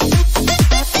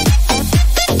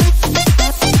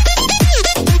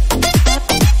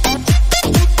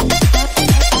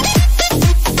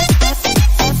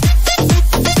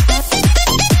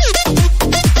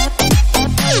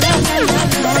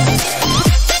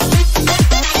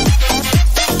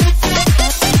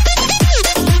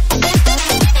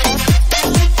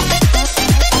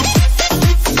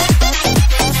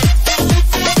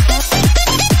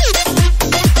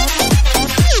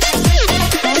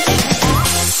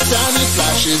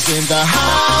 In the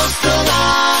house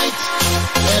tonight,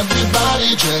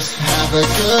 everybody just have a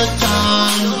good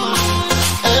time,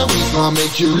 and we gon'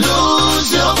 make you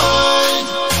lose your mind.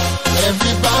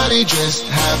 Everybody just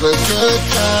have a good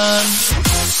time.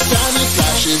 Sammy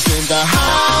Flash is in the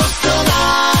house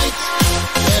tonight.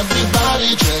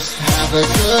 Everybody just have a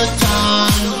good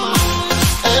time,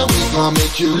 and we gon'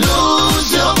 make you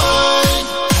lose your mind.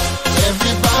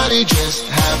 Everybody just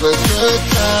have a good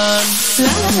time.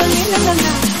 La la la la la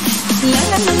la. La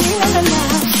la la la la la.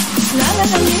 La la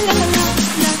la la la la. La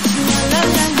la la la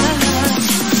la.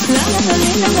 La la la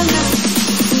la la la.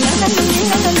 La la la la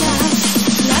la la.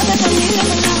 La la la la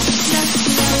la la.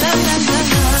 La la la la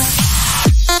la.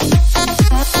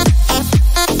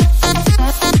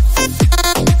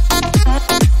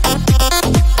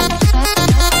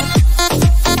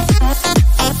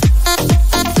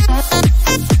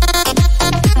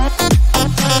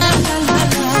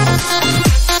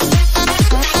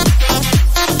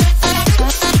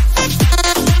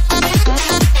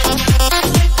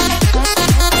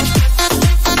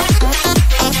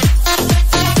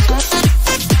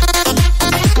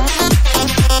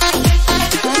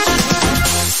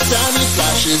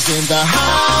 in the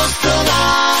house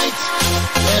tonight.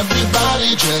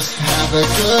 Everybody just have a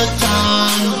good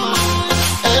time,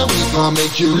 and we gon'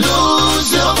 make you lose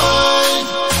your mind.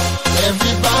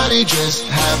 Everybody just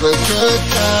have a good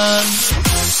time.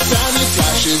 Sammy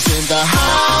Flash is in the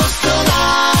house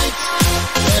tonight.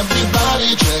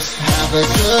 Everybody just have a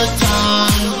good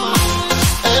time,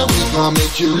 and we gon'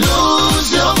 make you lose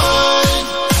your mind.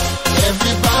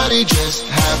 Everybody just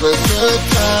have a good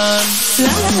time.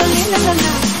 La la la la la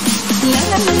la, la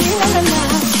la la la la la,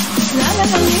 la la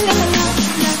la la la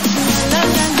la, la la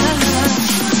la la la,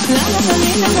 la la la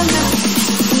la la la,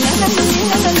 la la la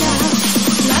la la,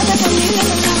 la la la la la, la la la la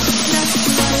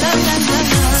la, la la la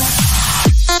la.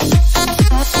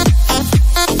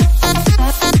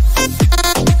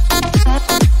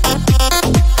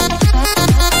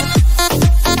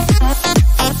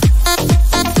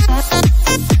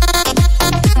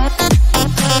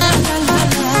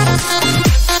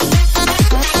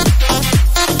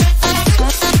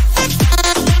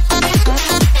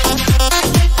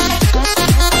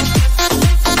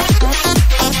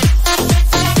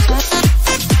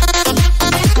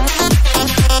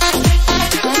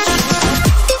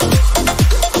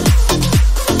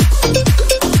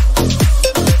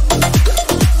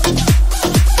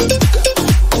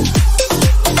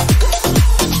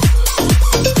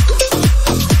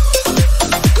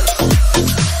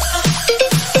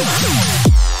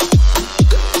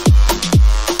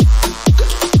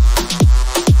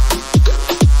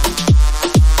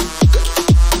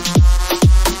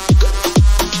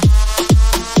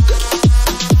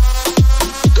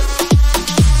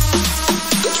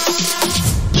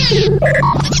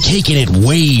 Taking it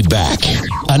way back.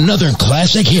 Another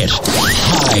classic hit.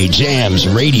 High Jams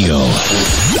Radio.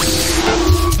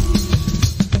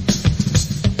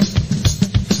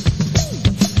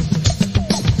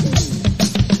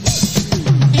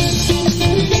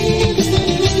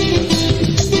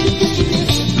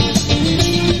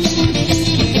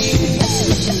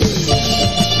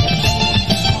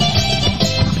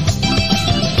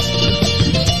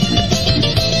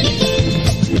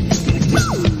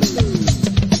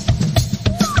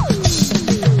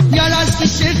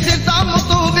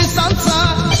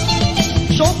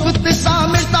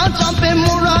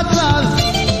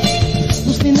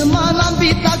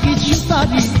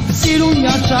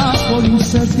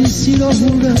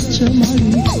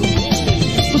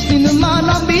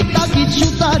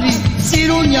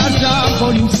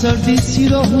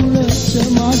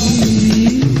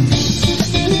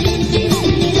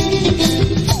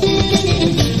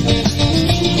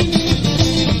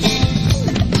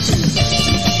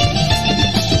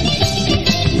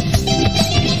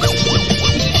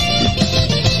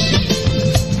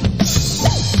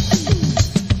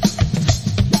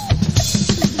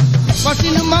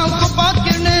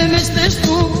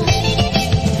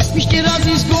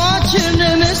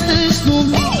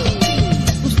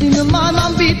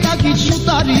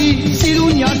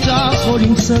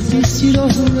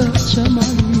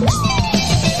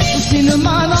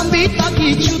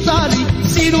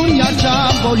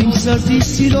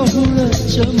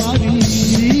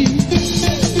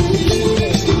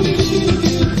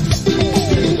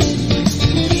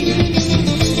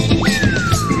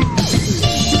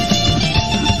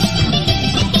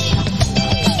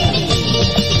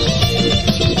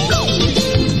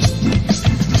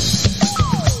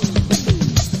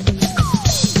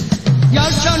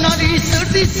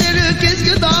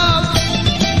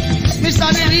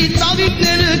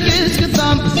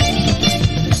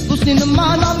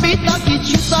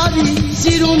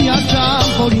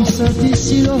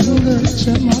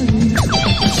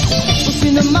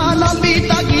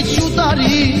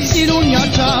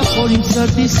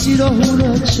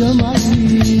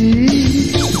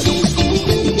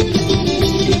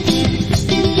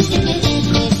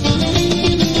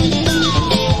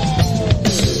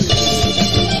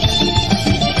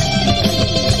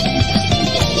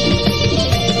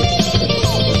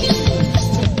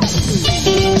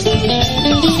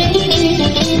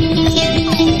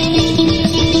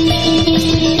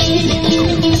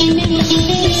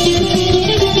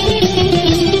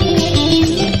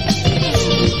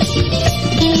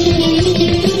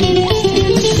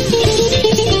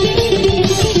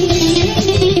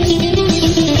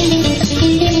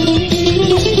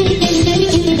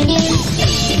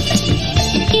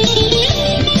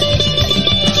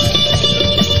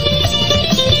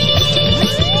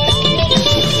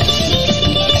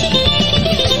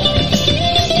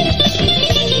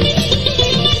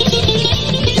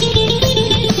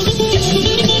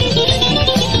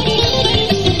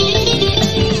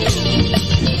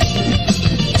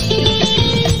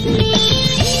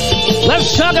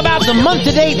 talk about the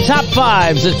month-to-date top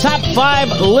fives, the top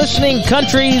 5 listening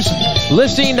countries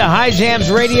listening to High Jams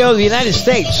Radio: the United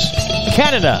States,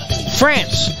 Canada,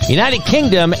 France, United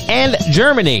Kingdom, and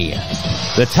Germany.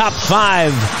 The top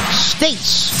 5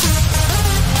 states: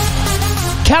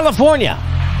 California,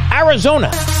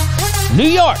 Arizona, New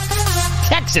York,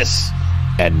 Texas,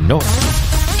 and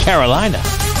North Carolina.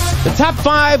 The top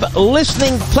 5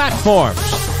 listening platforms: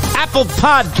 Apple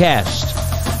Podcast,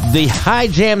 the High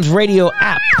Jams Radio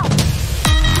app,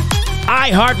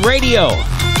 iHeartRadio,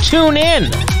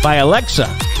 TuneIn by Alexa,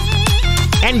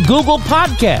 and Google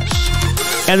Podcasts.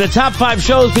 And the top 5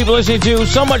 shows people listening to,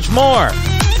 so much more.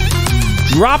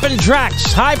 Dropping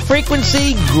tracks, high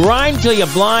frequency, grind till you're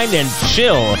blind, and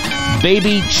chill,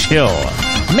 baby, chill.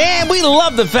 Man, we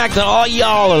love the fact that all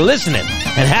y'all are listening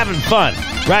and having fun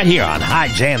right here on High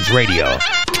Jams Radio.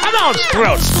 Come on,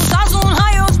 Shprot!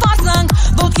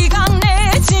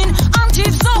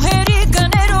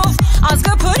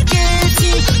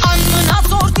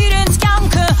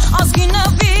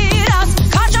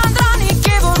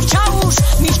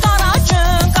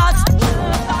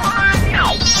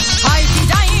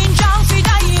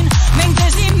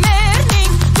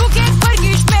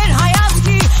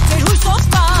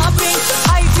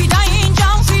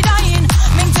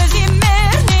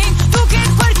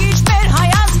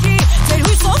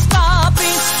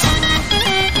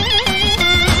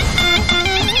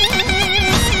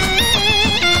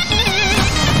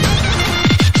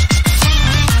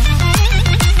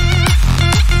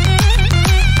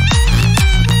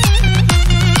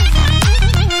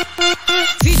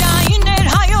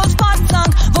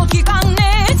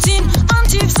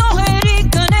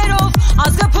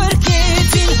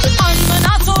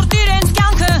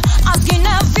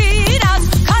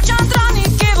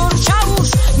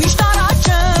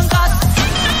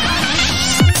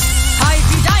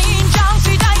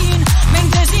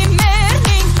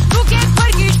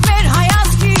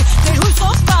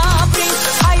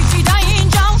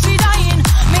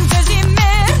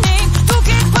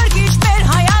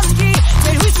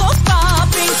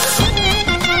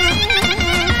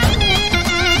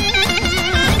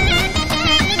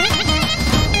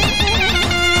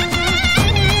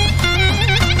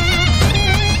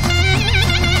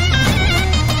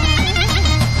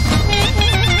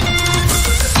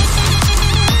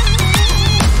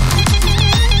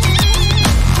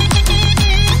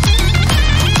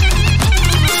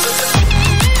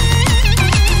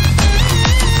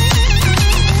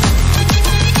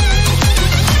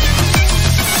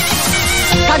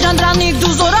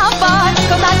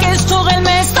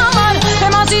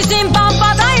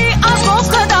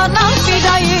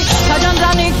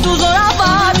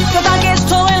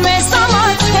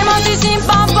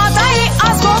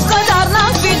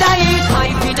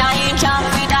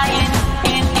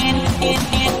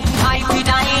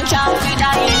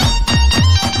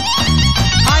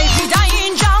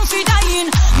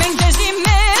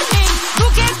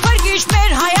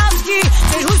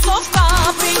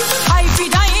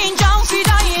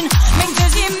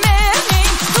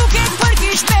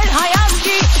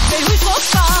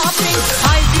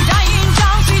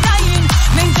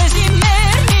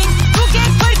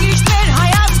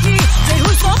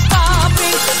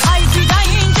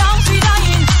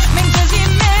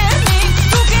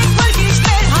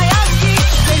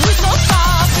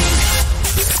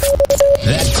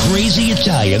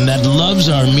 That loves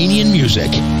Armenian music.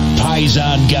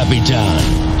 Paisan Kapitan.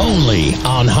 Only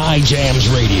on High Jams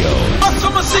Radio.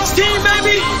 Summer 16,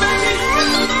 baby.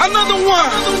 Another one.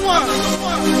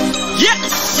 Yes.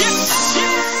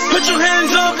 Put your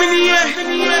hands up in the air.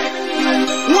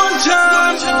 One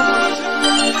time.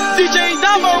 DJ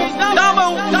Davo.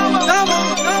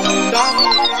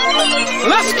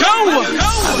 Let's go.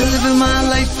 I've been living my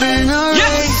life in a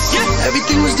race.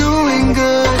 Everything was doing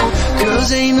good.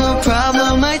 Girls ain't no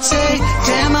problem, I'd say.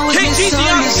 Damn, I was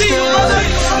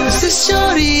misunderstood. This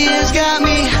shorty has got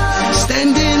me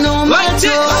standing on my toes.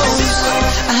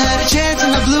 I had a chance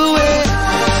and I blew it.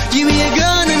 Give me a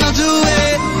gun and I'll do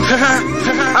it.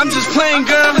 I'm just playing,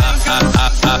 girl.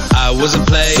 I was a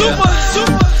player,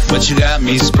 but you got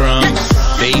me sprung.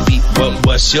 Baby,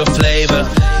 what's your flavor?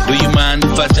 Do you mind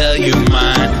if I tell you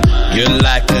mine? You're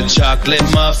like a chocolate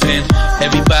muffin,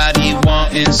 everybody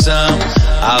wanting some.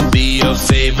 I'll be your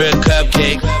favorite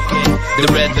cupcake, the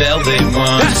red velvet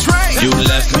one. That's right. You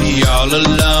left me all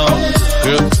alone.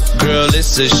 Girl,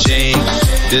 it's a shame.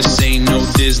 This ain't no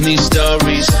Disney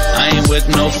stories. I ain't with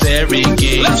no fairy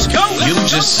games. Let's go. You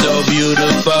just so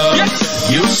beautiful.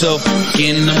 You so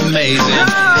fucking amazing.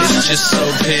 It's just so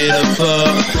pitiful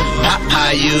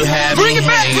how you have me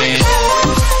hanging.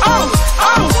 Oh,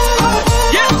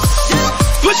 yeah.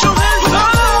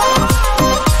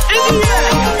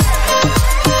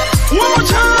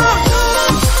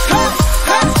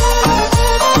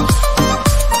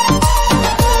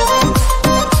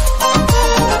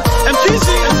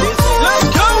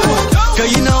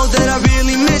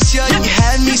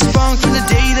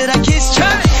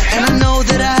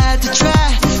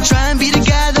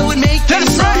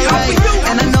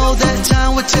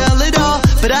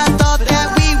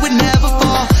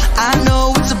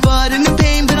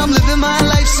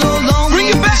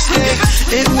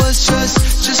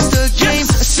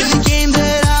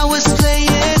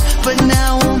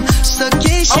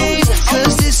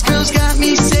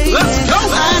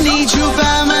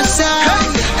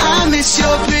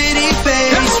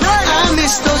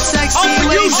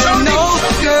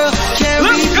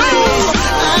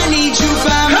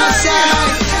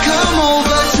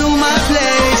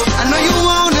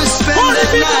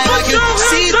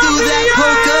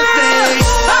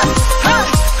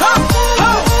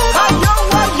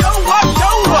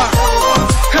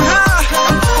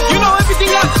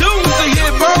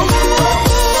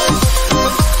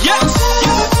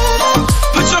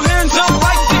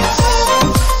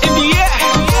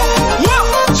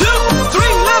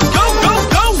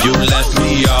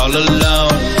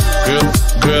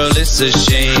 it's a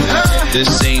shame.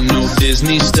 This ain't no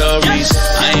Disney stories.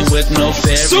 I ain't with no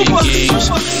fairy games.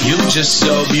 You just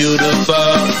so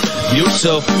beautiful. You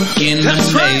so fucking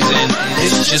amazing.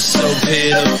 It's just so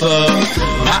pitiful.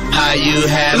 How you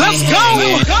have me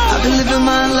hanging. I've been living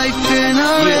my life in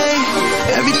LA.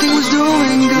 Everything was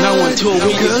doing good. Now on tour,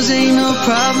 girls ain't no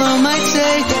problem, I'd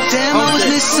say. Damn, I was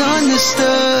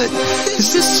misunderstood.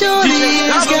 Cause this shorty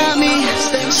has got me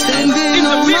standing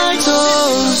on my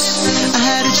toes. I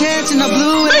had a chance and I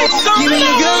blew it. Give me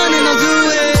a gun and I'll do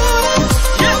it.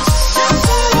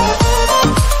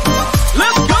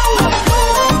 Let's go.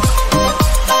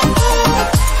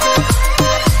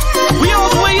 We all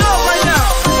the way up right now.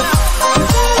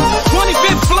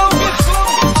 25th floor.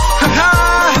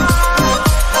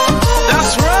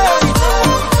 That's right.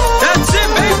 That's it,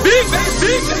 baby.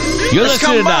 You're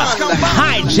listening to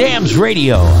High Jams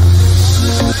Radio.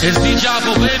 It's DJ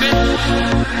Apeh, baby.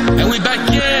 And we back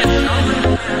in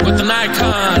with the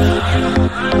icon.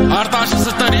 Artash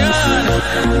Asatryan.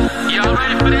 Y'all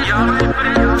ready for this?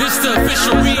 This the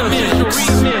official remix.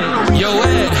 Yo,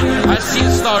 Ed, I see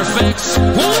a star fix. 1,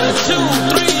 2,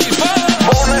 3, 4.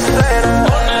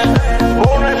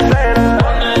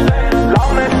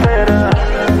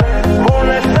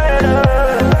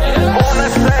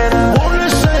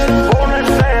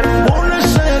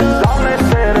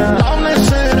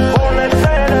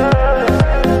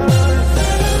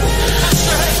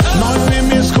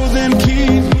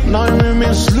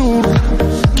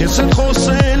 Kese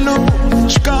khoselu,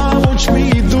 chka voch mi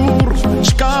dur,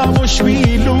 chka voch mi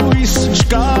Luis,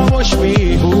 chka voch mi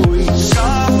huis, chka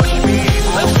voch mi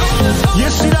huis.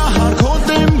 Yesira har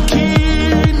kodem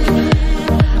kin,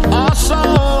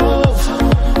 asaf,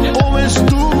 oves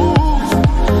tu,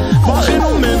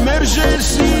 vachenu me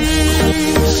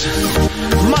mergesis,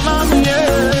 manam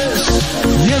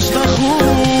yes tachu.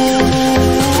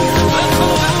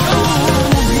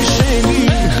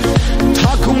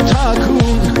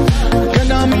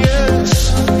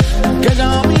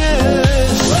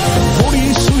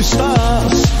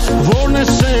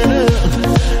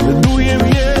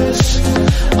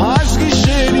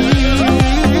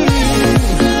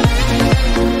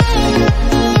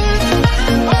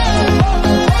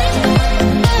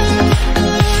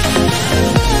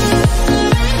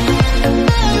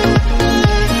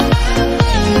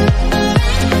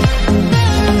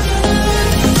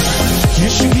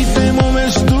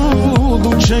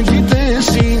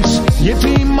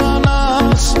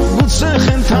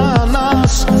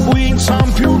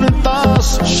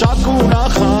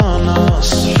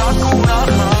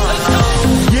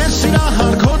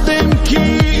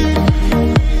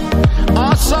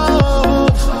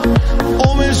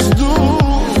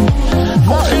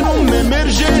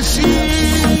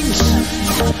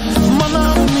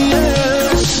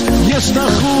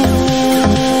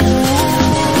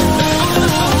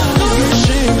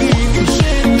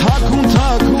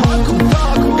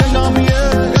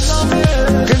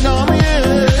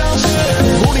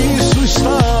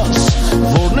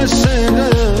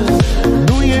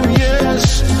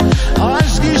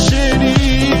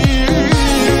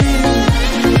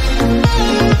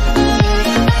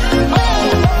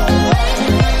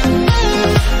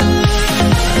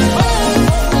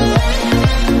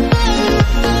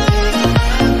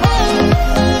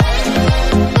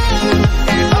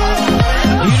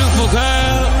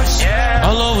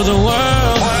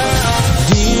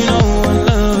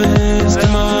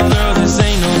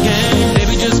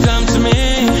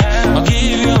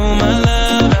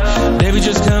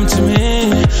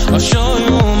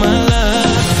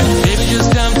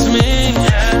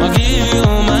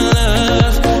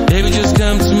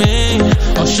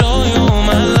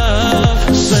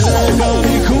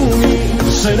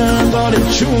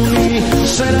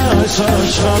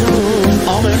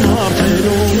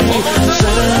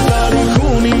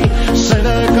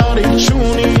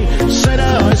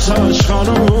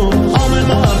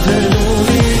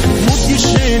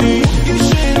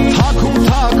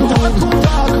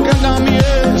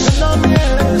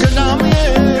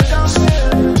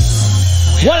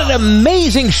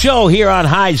 Show here on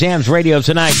High Jams Radio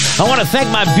tonight. I want to thank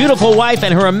my beautiful wife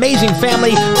and her amazing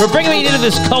family for bringing me into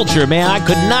this culture, man. I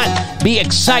could not be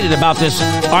excited about this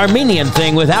Armenian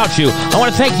thing without you. I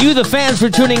want to thank you, the fans, for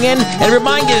tuning in and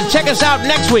remind you to check us out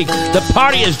next week. The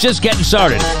party is just getting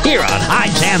started here on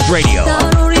High Jams Radio.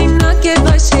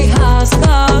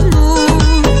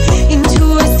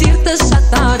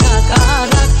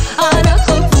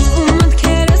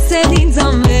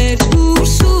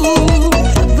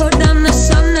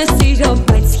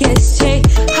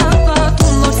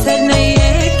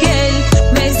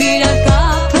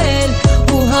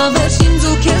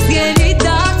 Քեզ գելի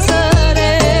դարձը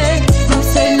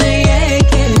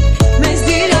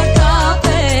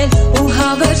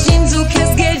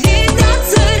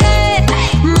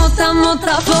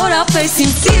որապես իմ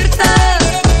սիրտը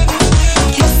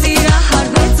քեզ սիրա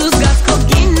հարվեց ու զգաց քո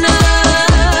գինը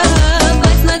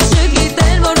բայց նա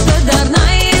չգիտեր որ կդառնա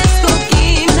ես քո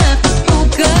կինը ու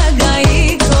կգայի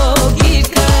քո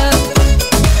գիրկը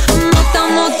մոտա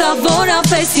մոտա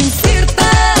որապես իմ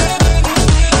սիրտը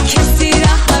քեզ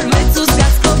սիրա հարվեց ու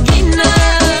զգաց քո գինը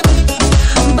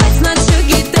բայց նա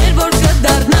չգիտեր որ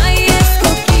կդառնա ես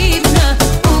քո կինը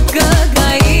ու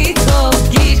կգայի քո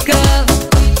գիրկը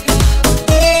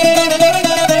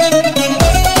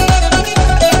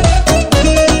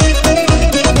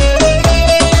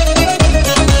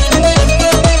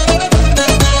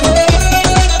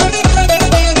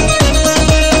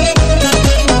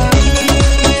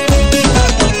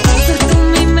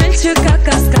Սրտում իմ էլ չկա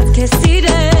կասկած քեզ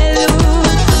սիրելու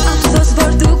Ափսոս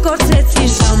որ դու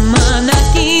կորցրեցիր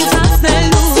ժամանակին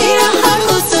հասնելու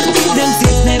Սիրահարու սրտի դեմ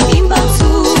զիտնեմ իմ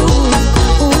բացում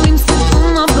ու իմ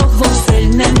սրտում ապրող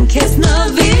ոսելն եմ քեզ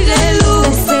նվիրելու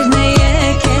Տեսերն է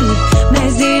եկել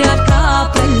մեզ իրար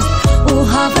կապել ու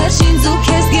հավերժ ինձ ու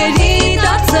քեզ գերի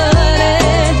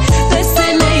դարձրել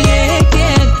Տեսերն է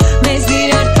եկել մեզ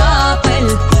իրար կապել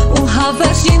ու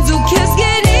հավերժ ինձ ու քեզ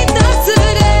գերի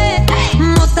դարձրել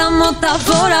Մոտա մոտա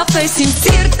որապես իմ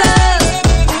սիրտը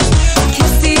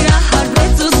քեզ սիրա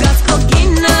հարվեց ու զգաց քո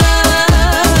կինը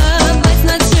բայց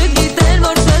նա չգիտեր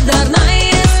որ կդառնա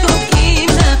ես քո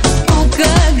կինը ու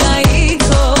կգայի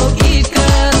քո գիրկը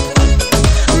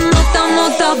Մոտա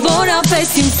մոտա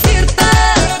որապես իմ սիրտը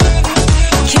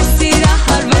քեզ սիրա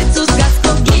հարվեց ու զգաց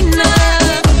քո կինը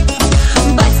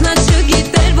բայց նա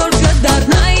չգիտեր որ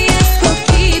կդառնա ես քո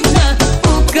կինը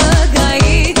ու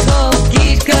կգայի քո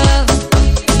գիրկը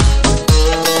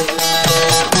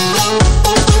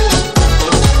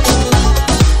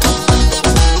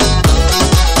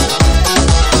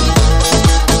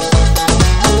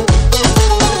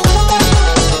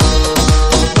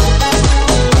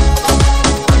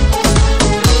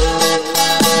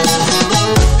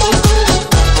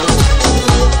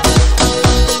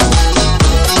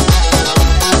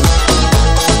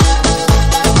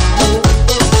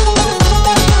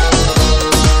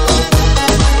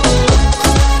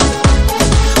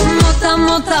Մոտա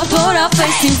մոտա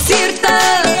որապես իմ սիրտը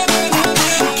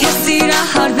քեզ սիրա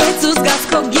հարվեց ու զգաց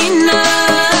քո գինը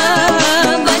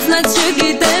բայց նա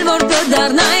չգիտեր որ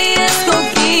կդառնա ես քո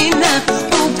կինը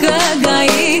ու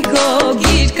կգայի քո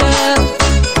գիրկը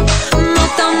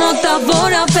Մոտա մոտա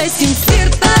որապես իմ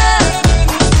սիրտը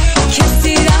քեզ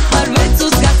սիրա հարվեց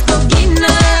ու զգաց քո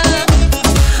գինը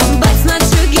բայց նա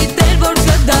չգիտեր որ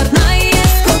կդառնա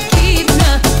ես քո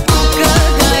կինը ու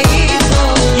կգայի քո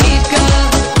գիրկը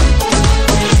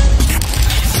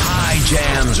High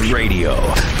Jams Radio,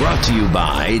 brought to you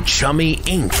by Chummy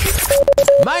Inc.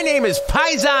 My name is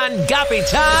Paisan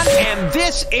Kapitan, and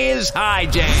this is High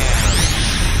Jam.